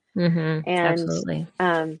disabling. Mm-hmm. And Absolutely.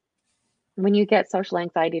 when you get social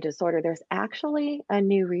anxiety disorder, there's actually a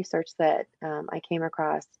new research that I came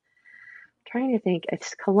across. I'm trying to think,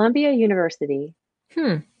 it's Columbia University,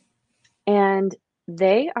 Hmm. and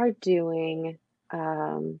they are doing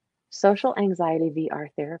social anxiety VR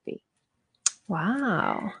therapy.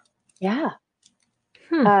 Wow. Yeah.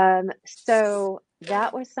 Hmm. So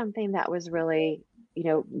that was something that was really,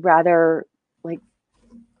 rather like,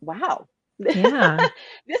 wow, Yeah.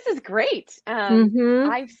 this is great. Mm-hmm.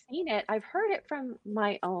 I've seen it. I've heard it from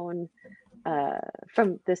my own,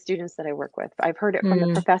 from the students that I work with. I've heard it from the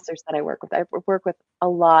Mm. professors that I work with. I work with a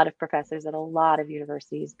lot of professors at a lot of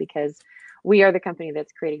universities because we are the company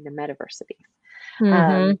that's creating the Metaversity. Mm-hmm.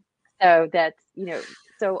 Um, so that's,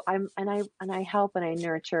 so I help and I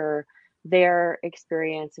nurture their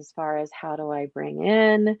experience as far as how do I bring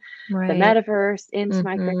in the Right. metaverse into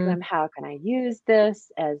my Mm-hmm. curriculum? How can I use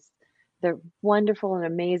this as the wonderful and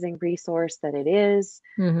amazing resource that it is?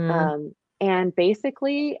 Mm-hmm. And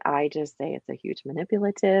basically, I just say it's a huge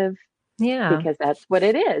manipulative Yeah. because that's what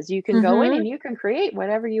it is. You can go in Mm-hmm. and you can create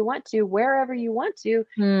whatever you want to, wherever you want to,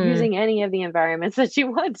 Mm. using any of the environments that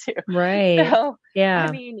you want to. Right. So, I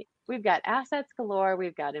Yeah. mean, we've got assets galore,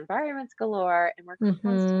 we've got environments galore, and we're Mm-hmm.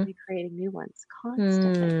 constantly creating new ones,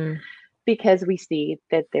 constantly, Mm. because we see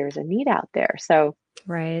that there's a need out there. So,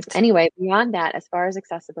 Right. anyway, beyond that, as far as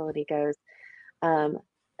accessibility goes, um,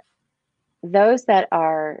 those that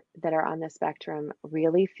are on the spectrum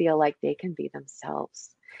really feel like they can be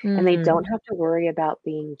themselves and they Mm. don't have to worry about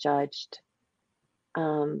being judged,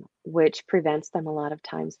 which prevents them a lot of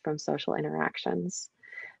times from social interactions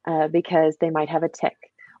because they might have a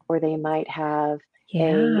tick or they might have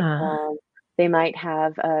a Yeah. they might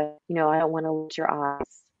have a, I don't want to lose your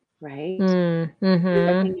eyes, right? Mm, You're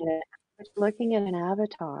mm-hmm. looking at an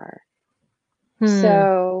avatar. Hmm.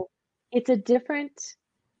 So it's a different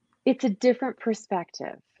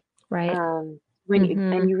perspective. Right. And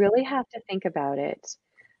Mm-hmm. you really have to think about it.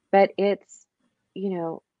 But you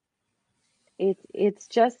know,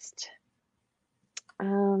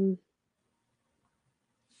 um, Well,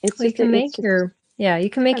 it's just a you can make different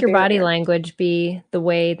your body barrier. language be the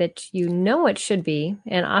way that you know it should be.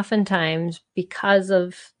 And oftentimes, because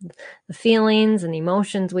of the feelings and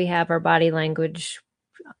emotions we have, our body language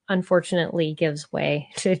unfortunately gives way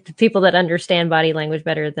to people that understand body language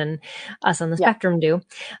better than us on the Yeah. spectrum do.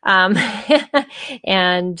 Um,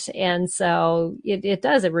 and so it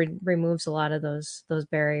does, removes a lot of those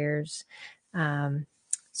barriers. Um,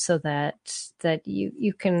 so that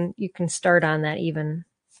you can start on that even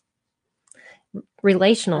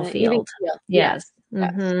relational Even field. feel, Yes.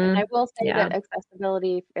 yes, yes. And Mm-hmm. I will say Yeah. that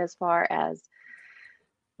accessibility, as far as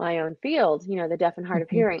my own field, the deaf and hard of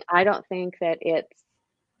Mm-hmm. hearing, I don't think that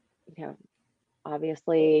you know,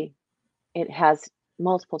 obviously it has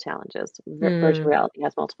multiple challenges. Virtual Mm. reality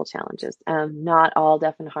has multiple challenges. Not all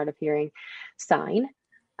deaf and hard of hearing sign,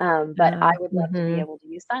 but I would love to be Mm-hmm. able to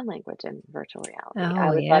use sign language in virtual reality.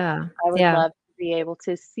 Oh yeah. I would Yeah. love to be able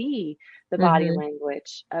to see the body Mm-hmm.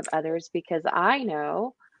 language of others, because I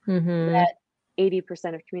know Mm-hmm. that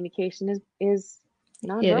 80% of communication is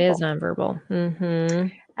It is nonverbal. nonverbal. Mm-hmm.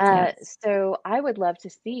 Yes. So I would love to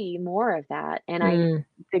see more of that. And Mm.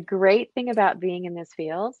 the great thing about being in this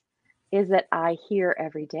field is that I hear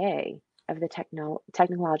every day of the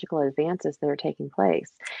technological advances that are taking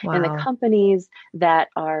place, and the Wow. companies that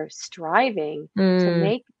are striving to Mm.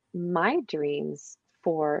 make my dreams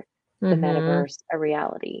for the Mm-hmm. metaverse a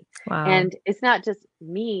reality. Wow. And it's not just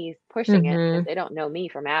me pushing it, because Mm-hmm. they don't know me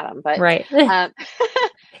from Adam, but Right. um,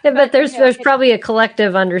 But but there's probably a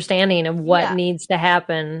collective understanding of what yeah, needs to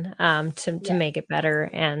happen to yes, make it better,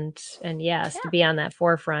 and yes, to yeah. be on that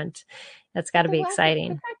forefront. That's got But to be the exciting.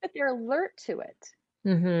 fact that they're alert to it,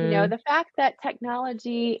 Mm-hmm. the fact that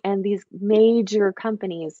technology and these major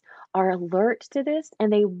companies are alert to this,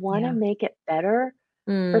 and they want to Yeah. make it better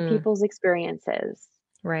for Mm. people's experiences,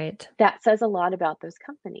 Right. that says a lot about those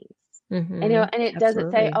companies. And Mm-hmm. and it doesn't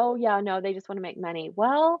say, Absolutely. oh yeah, no, they just want to make money.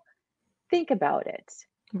 Well, think about it.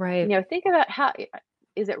 Right. Think about how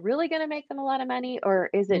is it really going to make them a lot of money, or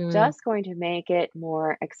is it Mm. just going to make it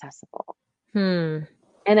more accessible? Hmm.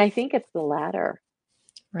 And I think it's the latter.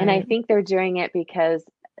 And I Right. think they're doing it because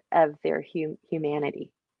of their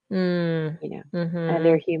humanity, Mm. you know,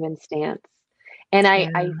 their Mm-hmm. human stance. And I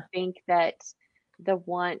Yeah. think that the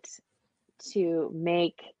want to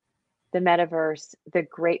make the metaverse the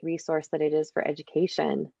great resource that it is for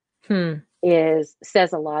education Hmm. is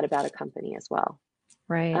says a lot about a company as well.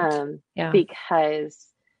 Right. Um, Yeah. because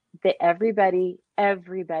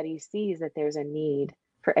everybody sees that there's a need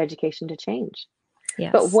for education to change.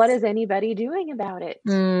 But what Yes. is anybody doing about it?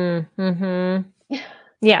 Mm. Mm-hmm.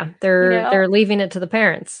 Yeah, You they're know, leaving it to the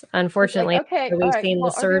parents. it's like, Unfortunately, okay, all we've right, seen the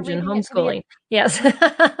well, or they're surge in leaving it to the homeschooling.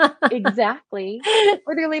 Yes. exactly,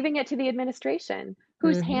 or they're leaving it to the administration,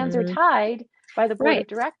 whose hands are Mhm. tied by the board of Right.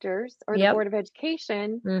 directors or the Yep. board of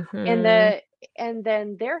education, and Mhm.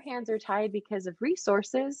 then their hands are tied because of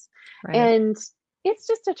resources, Right. and it's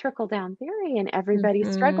just a trickle down theory, and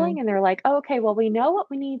everybody's struggling, Mhm. and they're like, oh, okay, well, we know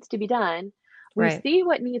what needs to be done. We Right. see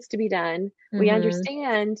what needs to be done. We Mhm.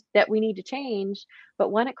 understand that we need to change, but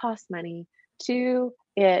one, it costs money. Two,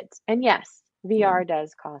 and yes, Yeah. VR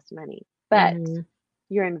does cost money, but Mhm.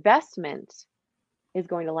 your investment is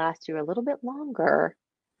going to last you a little bit longer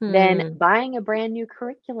than Hmm. buying a brand new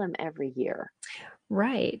curriculum every year.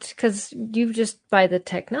 Right, because you just buy the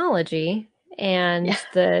technology and Yeah.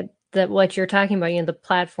 the what you're talking about, the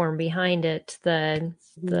platform behind it, the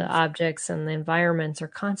Mhm. objects and the environments are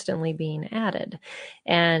constantly being added,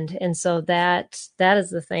 and so that is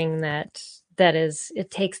the thing that is it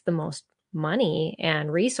takes the most money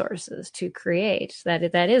and resources to create.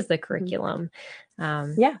 That is the Mhm. curriculum,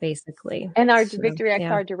 Yeah. basically. And our So Victory yeah.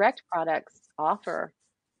 XR Direct products offer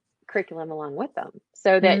curriculum along with them.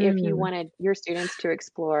 So that if you Mm. wanted your students to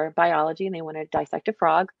explore biology and they want to dissect a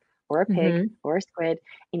frog or a pig Mm-hmm. or a squid,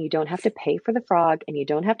 and you don't have to pay for the frog, and you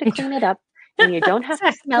don't have to clean it up, and you don't have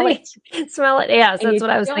to smell it, Exactly. Smell it. Yes, and that's you what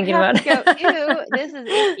I was don't thinking have about. to go, ew, this is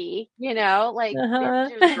icky, like this Uh-huh.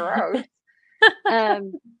 is gross.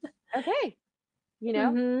 Um, okay, you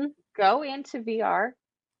know, Mhm. go into VR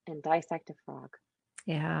and dissect a frog.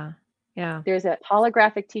 Yeah. Yeah. There's a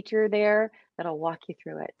holographic teacher there that'll walk you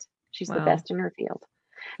through it. She's the Wow. best in her field.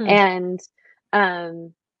 Hmm. And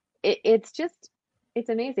it's just, it's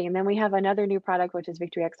amazing. And then we have another new product, which is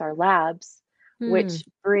Victory XR Labs, Hmm. which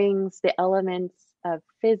brings the elements of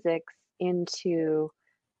physics into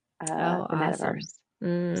Oh, the awesome. metaverse.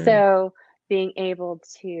 Mm. So being able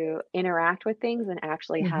to interact with things and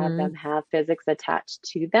actually have Mm-hmm. them have physics attached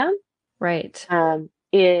to them Right.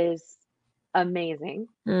 is amazing.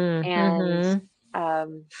 And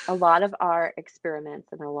Mm-hmm. a lot of our experiments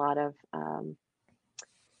and a lot of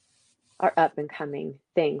our up and coming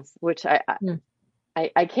things, which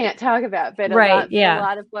I can't talk about, but Right. a Yeah.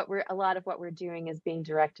 lot of what we're doing is being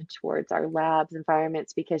directed towards our labs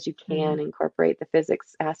environments because you can Mm. incorporate the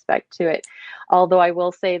physics aspect to it. Although I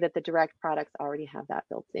will say that the direct products already have that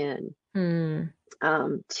built in Mm.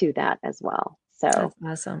 to that as well. That's So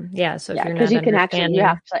awesome. Yeah. So if yeah, you're because not you have understanding, to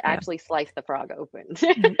yeah. actually slice the frog open,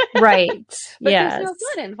 Right. but there's no Yes.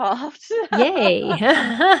 blood involved. Yay.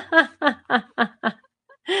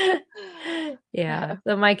 Yeah. So,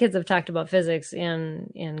 So my kids have talked about physics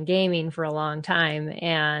in gaming for a long time,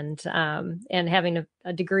 and having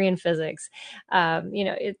a degree in physics.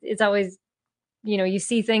 It's always, you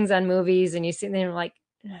see things on movies and you see them like,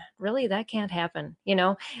 really, that can't happen,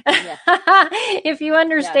 yeah, if you yeah,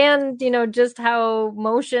 understand, just how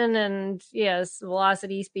motion and, yes,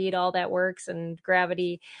 velocity, speed, all that works, and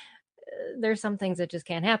gravity, there's some things that just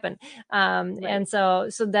can't happen. right. And so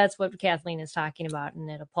that's what Kathleen is talking about, and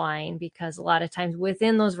it applying, because a lot of times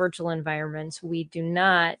within those virtual environments, we do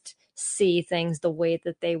not see things the way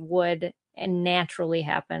that they would and naturally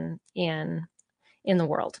happen in the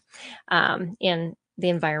world, in the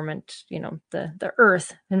environment, the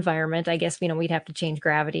earth environment. I guess, we'd have to change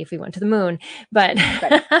gravity if we went to the moon, but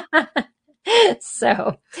Right.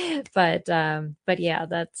 so, but yeah,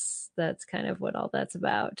 that's kind of what all that's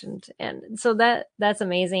about. And so that's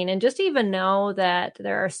amazing. And just to even know that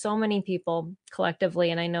there are so many people collectively,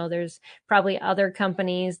 and I know there's probably other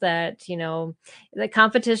companies that, the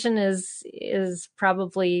competition is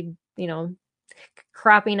probably,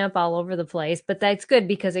 cropping up all over the place, but that's good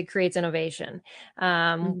because it creates innovation.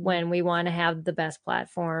 Hmm. When we want to have the best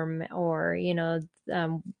platform, or,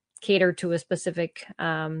 um, cater to a specific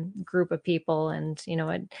group of people. And,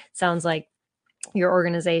 it sounds like your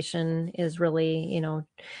organization is really,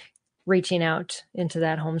 reaching out into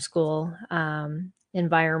that homeschool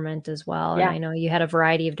environment as well. And Yeah. I know you had a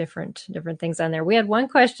variety of different things on there. We had one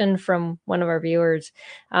question from one of our viewers,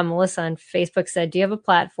 Melissa on Facebook, said, "Do you have a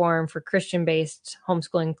platform for Christian-based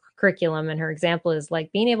homeschooling curriculum?" And her example is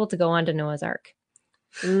like being able to go on to Noah's Ark.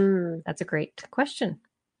 Mm. That's a great question.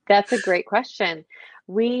 That's a great question.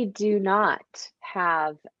 We do not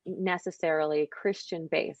have necessarily Christian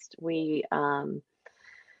based.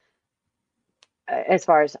 As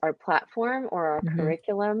far as our platform or our Mm-hmm.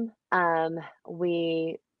 curriculum,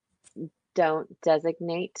 we don't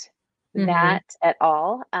designate Mm-hmm. that at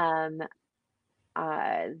all.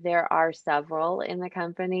 There are several in the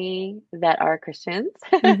company that are Christians.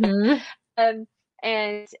 Mm-hmm. um,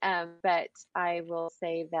 but I will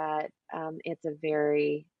say that it's a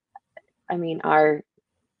very, I mean, our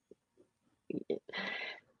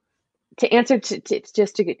to answer to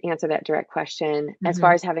just to answer that direct question, as far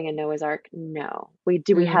Mm-hmm. as having a Noah's Ark, no. We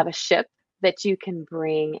have a ship that you can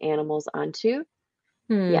bring animals onto?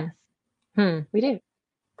 Yes, Mm-hmm. we do.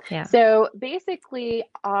 Yeah. So basically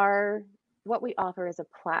our what we offer is a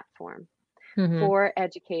platform Mm-hmm. for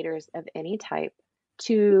educators of any type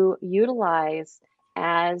to utilize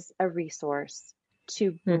as a resource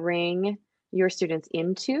to bring your students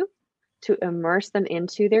into, to immerse them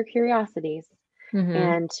into their curiosities Mm-hmm.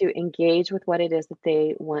 and to engage with what it is that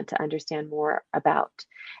they want to understand more about.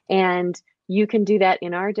 And you can do that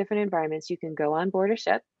in our different environments. You can go on board a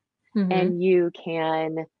ship Mm-hmm.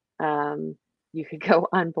 and um, you could go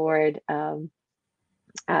on board,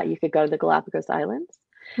 you could go to the Galapagos Islands.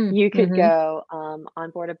 You could Mm-hmm. go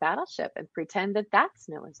on board a battleship and pretend that that's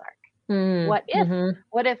Noah's Ark. What if, Mm-hmm.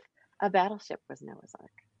 what if a battleship was Noah's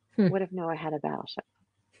Ark? Hmm. What if Noah had a battleship?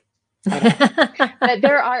 I don't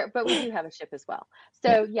know. But we do have a ship as well.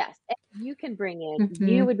 Yeah. So yes, you can bring in, you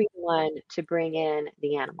Mm-hmm. would be the one to bring in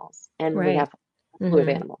the animals, and we Right. have a slew of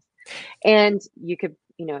Mm-hmm. animals. And you could,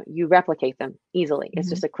 you replicate them easily. It's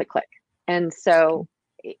Mm-hmm. just a click, click. And so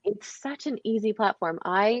it's such an easy platform.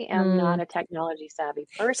 I am not Mm. a technology savvy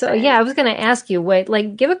So yeah, person. I was going to ask you, what,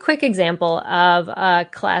 like, give a quick example of a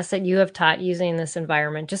class that you have taught using this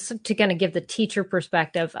environment, just to kind of give the teacher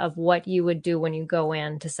perspective of what you would do when you go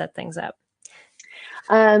in to set things up.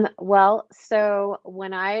 Well, so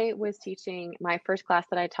when I was teaching, my first class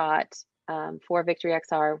that I taught for Victory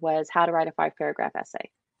XR was how to write a 5 paragraph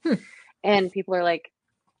essay. Hmm. And people are like,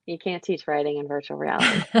 you can't teach writing in virtual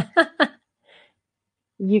reality.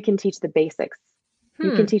 You can teach the basics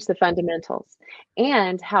You can teach the fundamentals.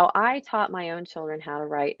 And how I taught my own children how to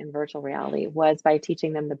write in virtual reality was by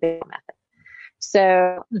teaching them the big method.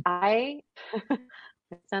 So it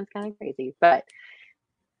sounds kind of crazy, but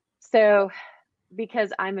so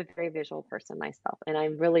because I'm a very visual person myself and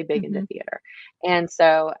I'm really big into theater. And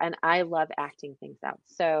I love acting things out.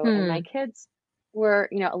 So, and my kids were,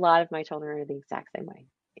 a lot of my children are the exact same way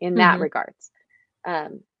in that regards.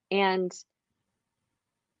 And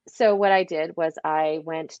so what I did was I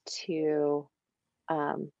went to,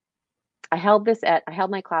 I held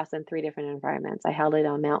my class in 3 different environments. I held it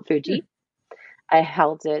on Mount Fuji. I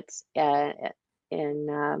held it on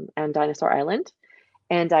Dinosaur Island,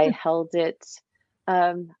 and I held it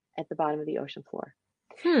at the bottom of the ocean floor.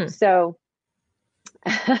 So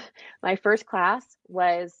my first class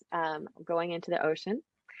was going into the ocean,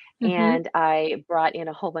 and I brought in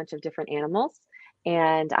a whole bunch of different animals,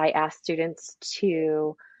 and I asked students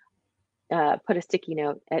to put a sticky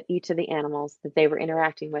note at each of the animals that they were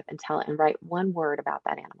interacting with and write one word about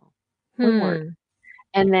that animal. One word.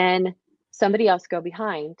 And then somebody else go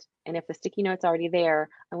behind, and if the sticky note's already there,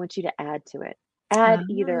 I want you to add to it. Add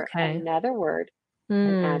either another word,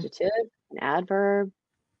 an adjective, an adverb,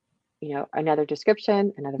 another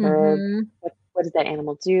description, another verb. What does that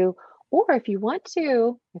animal do? Or if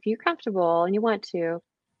you're comfortable and you want to,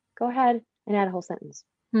 go ahead and add a whole sentence.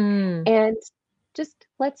 And just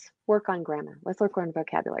let's work on grammar. Let's work on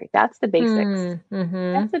vocabulary. That's the basics.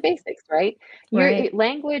 That's the basics, right? Your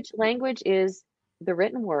language is the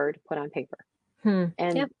written word put on paper.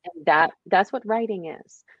 And that's what writing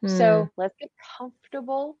is. So let's get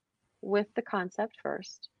comfortable with the concept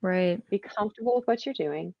first. Right. Be comfortable with what you're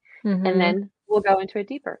doing. And then we'll go into it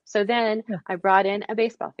deeper. So then I brought in a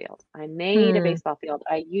baseball field. I made a baseball field.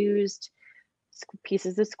 I used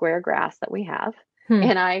pieces of square grass that we have,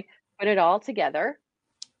 and I put it all together,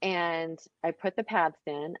 and I put the paths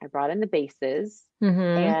in. I brought in the bases,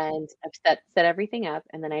 and I've set everything up.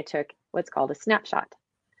 And then I took what's called a snapshot.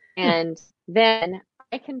 And then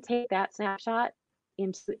I can take that snapshot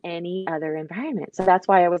into any other environment. So that's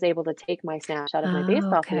why I was able to take my snapshot of my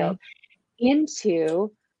baseball field onto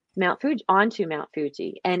Mount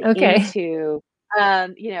Fuji, and into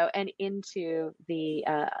and into the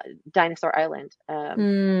Dinosaur Island,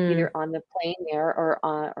 either on the plane there or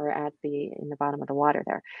in the bottom of the water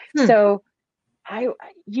there. So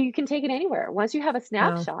you can take it anywhere. Once you have a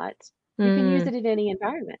snapshot, you can use it in any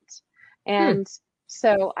environment. And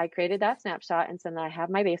so I created that snapshot, and so then I have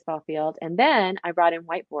my baseball field, and then I brought in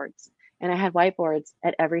whiteboards, and I had whiteboards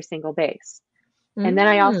at every single base. And then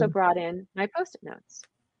I also brought in my Post-it notes,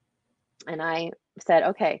 and I said,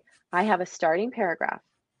 okay, I have a starting paragraph.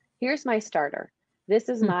 Here's my starter. This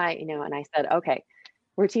is my, and I said, okay,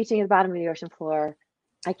 we're teaching at the bottom of the ocean floor.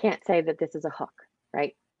 I can't say that this is a hook,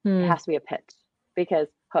 right? It has to be a pitch, because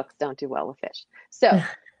hooks don't do well with fish. So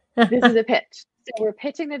this is a pitch. So we're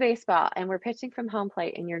pitching the baseball, and we're pitching from home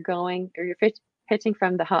plate, and you're pitching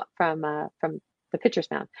from the pitcher's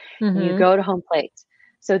mound, and you go to home plate.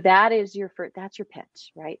 So that's your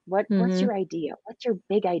pitch, right? What's your idea? What's your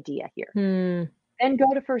big idea here? Then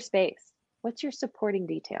go to first base. What's your supporting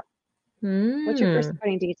detail? What's your first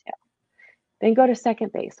supporting detail? Then go to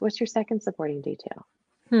second base. What's your second supporting detail?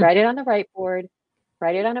 Write it on the whiteboard,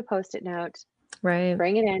 write it on a Post-it note,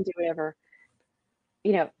 bring it in, do whatever,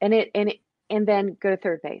 and then go to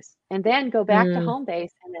third base, and then go back to home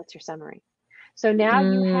base, and that's your summary. So now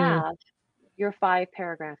you have your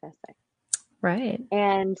 5-paragraph essay. Right.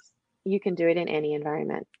 And you can do it in any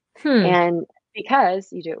environment. And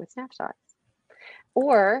because you do it with snapshots,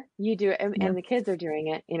 or you do it, and the kids are doing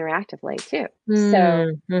it interactively too.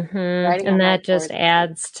 So, and that just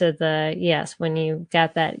adds to when you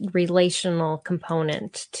got that relational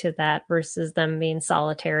component to that versus them being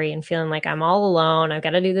solitary and feeling like I'm all alone. I've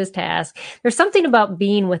got to do this task. There's something about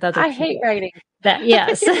being with other people. I hate writing. That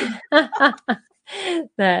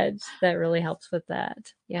that really helps with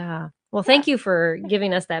that. Yeah. Well, thank you for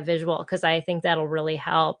giving us that visual, because I think that'll really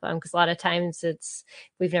help. Because a lot of times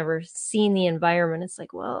we've never seen the environment. It's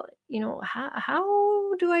like, well,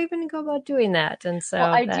 how do I even go about doing that? And so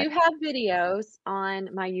I do have videos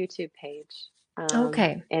on my YouTube page.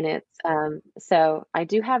 Okay. And it's so I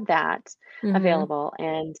do have that available,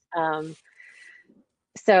 and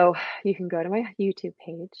so you can go to my YouTube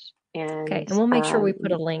page, and we'll make sure we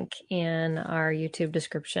put a link in our YouTube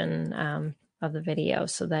description of the video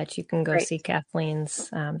so that you can go see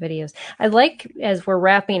Kathleen's videos. I'd like, as we're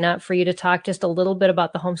wrapping up, for you to talk just a little bit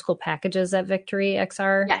about the homeschool packages that Victory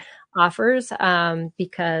XR offers,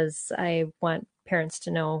 because I want parents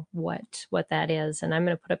to know what that is. And I'm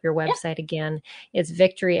going to put up your website again. It's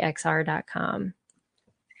victoryxr.com.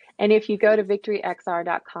 And if you go to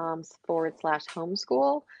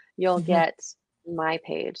victoryxr.com/homeschool, you'll Mhm. get my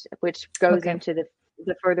page, which goes Okay. into the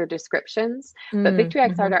further descriptions. But Mhm.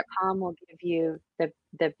 victoryxr.com will give you the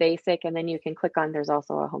basic, and then you can click on, there's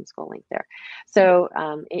also a homeschool link there. So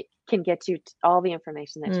it can get you all the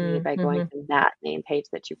information that you need by going Mhm. to that main page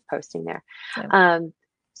that you're posting there. Yep.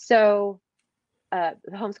 So the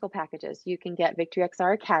homeschool packages. You can get Victory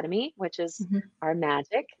XR Academy, which is Mhm. our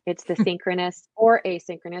magic. It's the synchronous or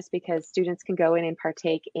asynchronous, because students can go in and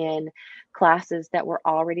partake in classes that were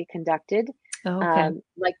already conducted, Oh, okay.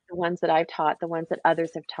 like the ones that I've taught, the ones that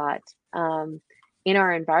others have taught in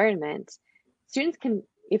our environment. Students can,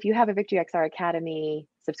 if you have a Victory XR Academy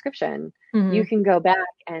subscription, you Mhm. can go back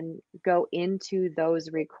and go into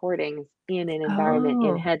those recordings in an environment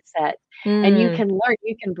in Oh. headset, and you Mm. can learn.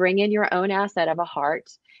 You can bring in your own asset of a heart,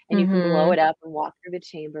 and you can blow Mhm. it up and walk through the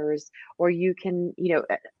chambers, or you can,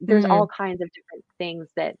 there's all Mm. kinds of different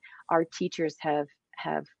things that our teachers have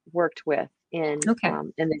worked with Okay.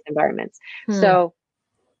 in these environments. Hmm. So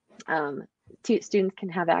um, students can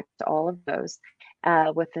have access to all of those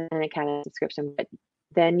with an academy subscription. But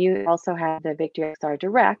then you also have the Victory XR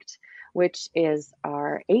Direct, which is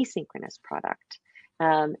our asynchronous product.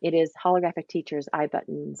 It is holographic teachers,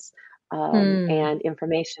 iButtons, Hmm. and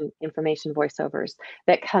information voiceovers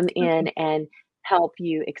that come Okay. in and help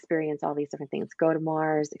you experience all these different things. Go to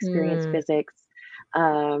Mars, experience Mm. physics,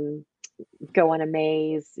 um, go on a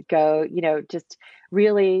maze, go, just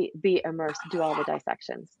really be immersed, do all the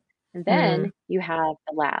dissections. And Mm. then you have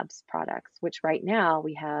the labs products, which right now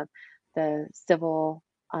we have the civil,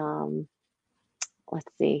 um,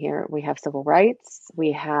 let's see here, we have civil rights,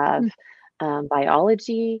 we have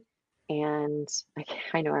biology, and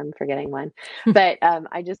I know I'm forgetting one, but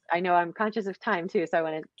I know I'm conscious of time too, so I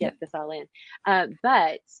want to get Yep. this all in.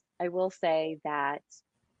 But I will say that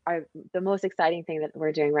the most exciting thing that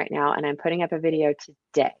we're doing right now, and I'm putting up a video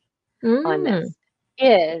today on Mm. this,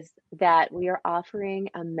 is that we are offering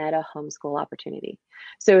a meta homeschool opportunity.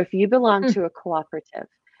 So if you belong Mm. to a cooperative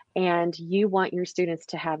and you want your students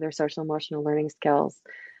to have their social emotional learning skills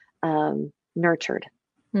nurtured,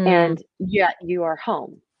 Mm. and yet you are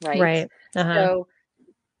home, right? Right. Uh-huh. So,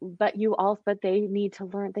 but they need to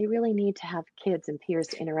learn, they really need to have kids and peers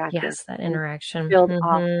to interact with Yes, that and interaction. build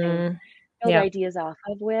off things, Mhm. build Yep. ideas off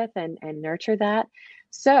of with, and nurture that.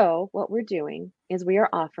 So what we're doing is we are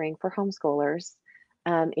offering for homeschoolers,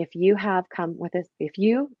 if you have come with us, if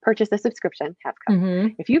you purchase a subscription,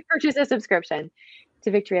 Mhm. if you purchase a subscription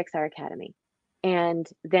to Victory XR Academy, and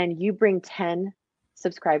then you bring 10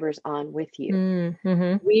 subscribers on with you, Mm.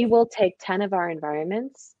 Mhm. we will take 10 of our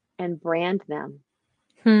environments and brand them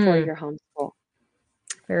for Hmm. your homeschool. So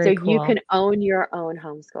Very you cool. can own your own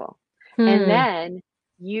homeschool. And Hmm. then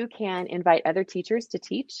you can invite other teachers to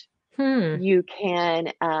teach. Hmm. You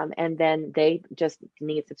can, and then they just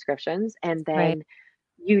need subscriptions. And Right. then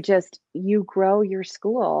you grow your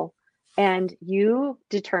school, and you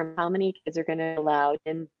determine how many kids are going to be allowed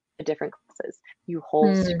in the different classes. You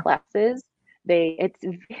host Hmm. classes. It's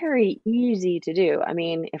very easy to do. I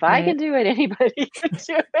mean, if I Right. can do it, anybody can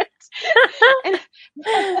do it. And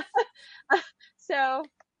so,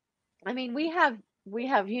 I mean, we have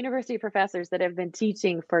university professors that have been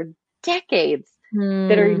teaching for decades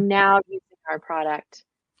that are Hmm. now using our product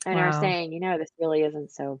and are Wow. saying, this really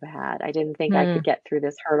isn't so bad. I didn't think I Hmm. could get through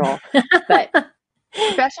this hurdle. But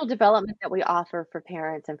professional development that we offer for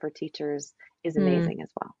parents and for teachers is Hmm. amazing as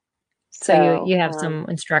well. So you So, have some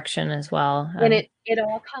instruction as well. and it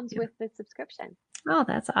all comes Yeah. with the subscription. Oh,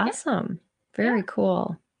 that's Yeah, awesome. yeah. Very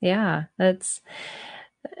cool. Yeah, it's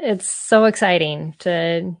so exciting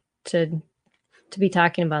to to be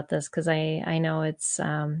talking about this because I know it's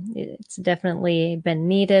definitely been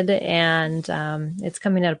needed and it's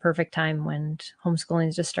coming at a perfect time when homeschooling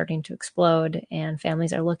is just starting to explode and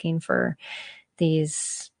families are looking for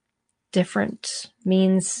these different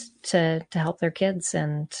means to help their kids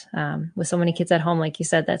and with so many kids at home like you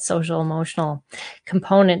said that social emotional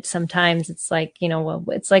component sometimes it's like well,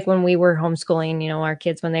 it's like when we were homeschooling our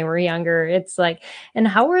kids when they were younger it's like and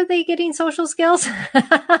how were they getting social skills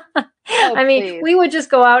Oh, I mean please. we would just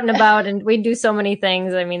go out and about and we'd do so many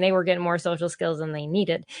things I mean they were getting more social skills than they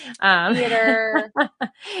needed Theater,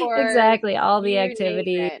 sports, exactly all the you name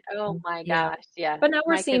activities it. Oh my yeah gosh. Yeah. but now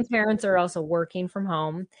we're My seeing kids. parents are also working from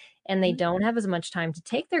home and they Mhm, don't have as much time to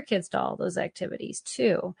take their kids to all those activities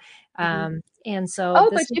too. mhm. And so Oh,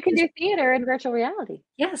 this but is you can just, do theater in virtual reality.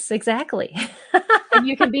 yes, exactly. And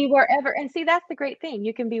you can be wherever. And see, that's the great thing.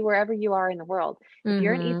 You can be wherever you are in the world. If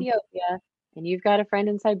you're in hmm Ethiopia and you've got a friend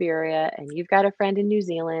in Siberia and you've got a friend in New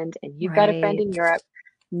Zealand and you've got a friend Right. in Europe,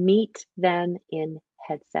 meet them in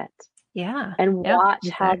headset. Yeah. and Yeah, watch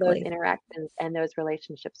how those exactly. interactions and those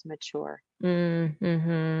relationships mature.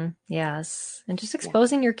 Yes. And just Yeah.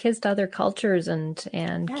 exposing your kids to other cultures and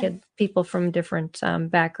Yes. people from different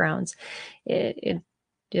backgrounds. It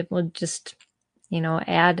will just,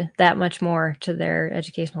 add that much more to their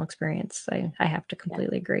educational experience. I have to Yeah.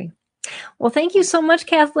 completely agree. Well, thank you Yeah. so much,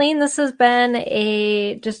 Kathleen. This has been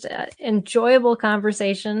just enjoyable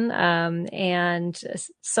conversation, and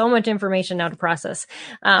so much information now to process.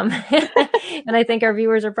 And I think our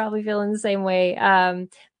viewers are probably feeling the same way.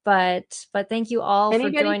 But thank you all for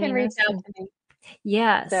Anybody can joining reach us. out to me,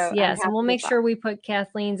 Yes, so I'm yes. And we'll happy to make talk. sure we put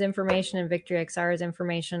Kathleen's information and Victory XR's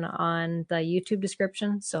information on the YouTube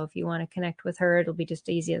description. So if you want to connect with her, it'll be just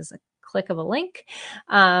easy as a click of a link.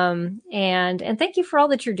 And thank you for all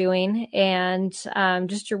that you're doing, and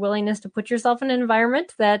just your willingness to put yourself in an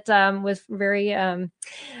environment that was very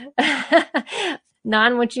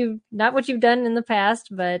not what you've done in the past,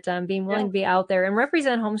 but being willing to be out there and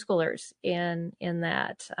represent homeschoolers in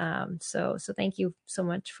that. So thank you so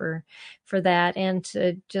much for that, and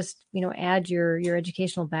to just add your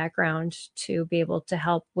educational background to be able to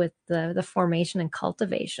help with the formation and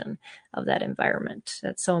cultivation of that environment.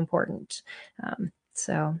 That's so important.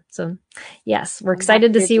 So yes, we're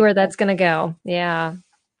excited to see where that's going to go. Yeah.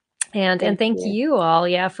 And thank you all,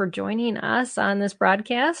 for joining us on this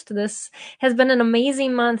broadcast. This has been an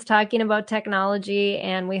amazing month talking about technology,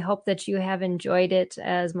 and we hope that you have enjoyed it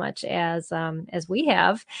as much as we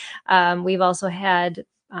have. We've also had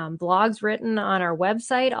blogs written on our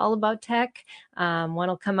website all about tech. One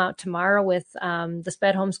will come out tomorrow with the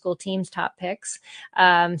SPED Homeschool team's top picks.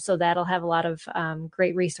 So that'll have a lot of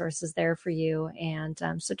great resources there for you. And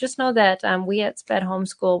so just know that we at SPED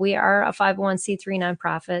Homeschool, we are a 501c3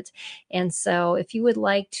 nonprofit. And so if you would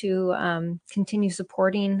like to continue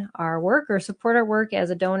supporting our work or support our work as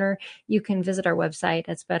a donor, you can visit our website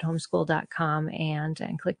at spedhomeschool.com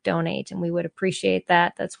and click donate. And we would appreciate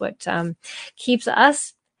that. That's what keeps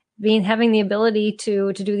us having the ability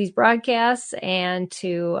to do these broadcasts and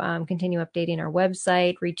to continue updating our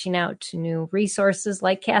website, reaching out to new resources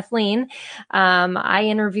like Kathleen. I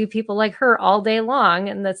interview people like her all day long,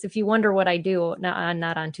 and that's, if you wonder what I do,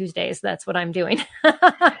 not on Tuesdays, that's what I'm doing.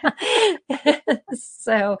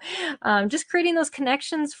 So just creating those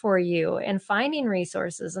connections for you and finding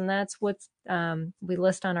resources, and that's what we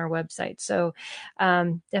list on our website. So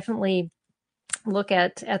definitely look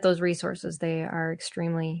at those resources. They are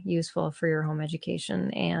extremely useful for your home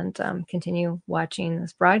education, and continue watching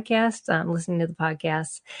this broadcast, listening to the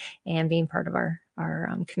podcasts, and being part of our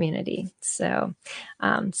community. So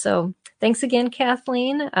thanks again,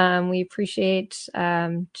 Kathleen. We appreciate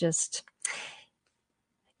just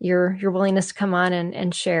your willingness to come on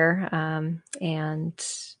and share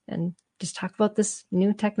and just talk about this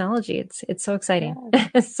new technology. It's so exciting. Yeah.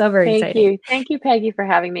 It's so very exciting. Thank you, Peggy, for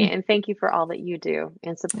having me, and thank you for all that you do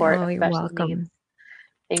in support of you're special welcome. needs.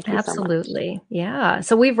 Thank you Absolutely. so much. Yeah.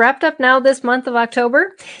 So we've wrapped up now this month of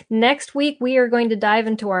October. Next week, we are going to dive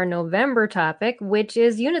into our November topic, which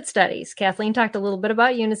is unit studies. Kathleen talked a little bit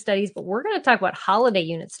about unit studies, but we're going to talk about holiday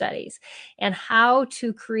unit studies and how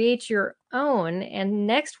to create your own. And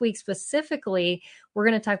next week specifically, we're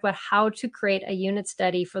going to talk about how to create a unit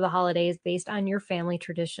study for the holidays based on your family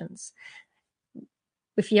traditions.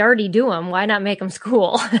 If you already do them, why not make them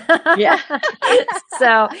school? Yeah.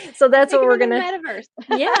 So that's what we're going to. Metaverse.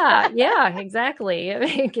 Yeah,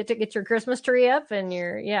 exactly. Get your Christmas tree up and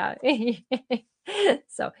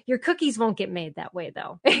so your cookies won't get made that way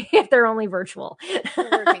though, if they're only virtual.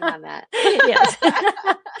 We're working on that. Yes.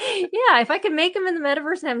 Yeah, if I could make them in the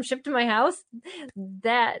metaverse and have them shipped to my house,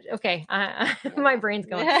 my brain's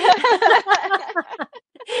going.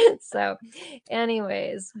 So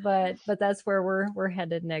anyways, but that's where we're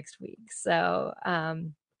headed next week. So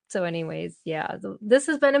anyways, this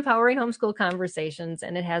has been Empowering Homeschool Conversations,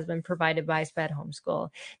 and it has been provided by SPED Homeschool.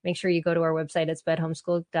 Make sure you go to our website at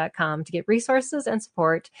spedhomeschool.com to get resources and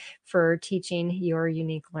support for teaching your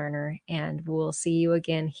unique learner. And we'll see you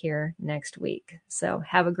again here next week. So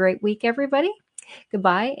have a great week, everybody.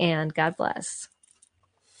 Goodbye and God bless.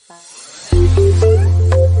 Bye.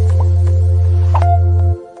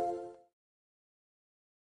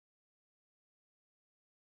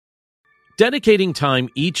 Dedicating time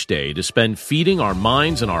each day to spend feeding our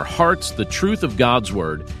minds and our hearts the truth of God's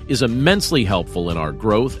Word is immensely helpful in our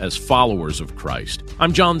growth as followers of Christ.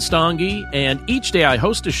 I'm John Stange, and each day I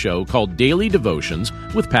host a show called Daily Devotions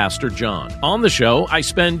with Pastor John. On the show, I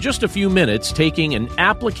spend just a few minutes taking an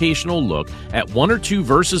applicational look at one or two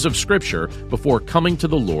verses of Scripture before coming to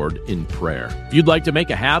the Lord in prayer. If you'd like to make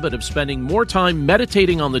a habit of spending more time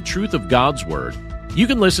meditating on the truth of God's Word, You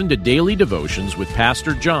can listen to Daily Devotions with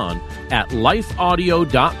Pastor John at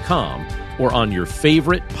lifeaudio.com or on your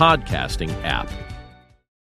favorite podcasting app.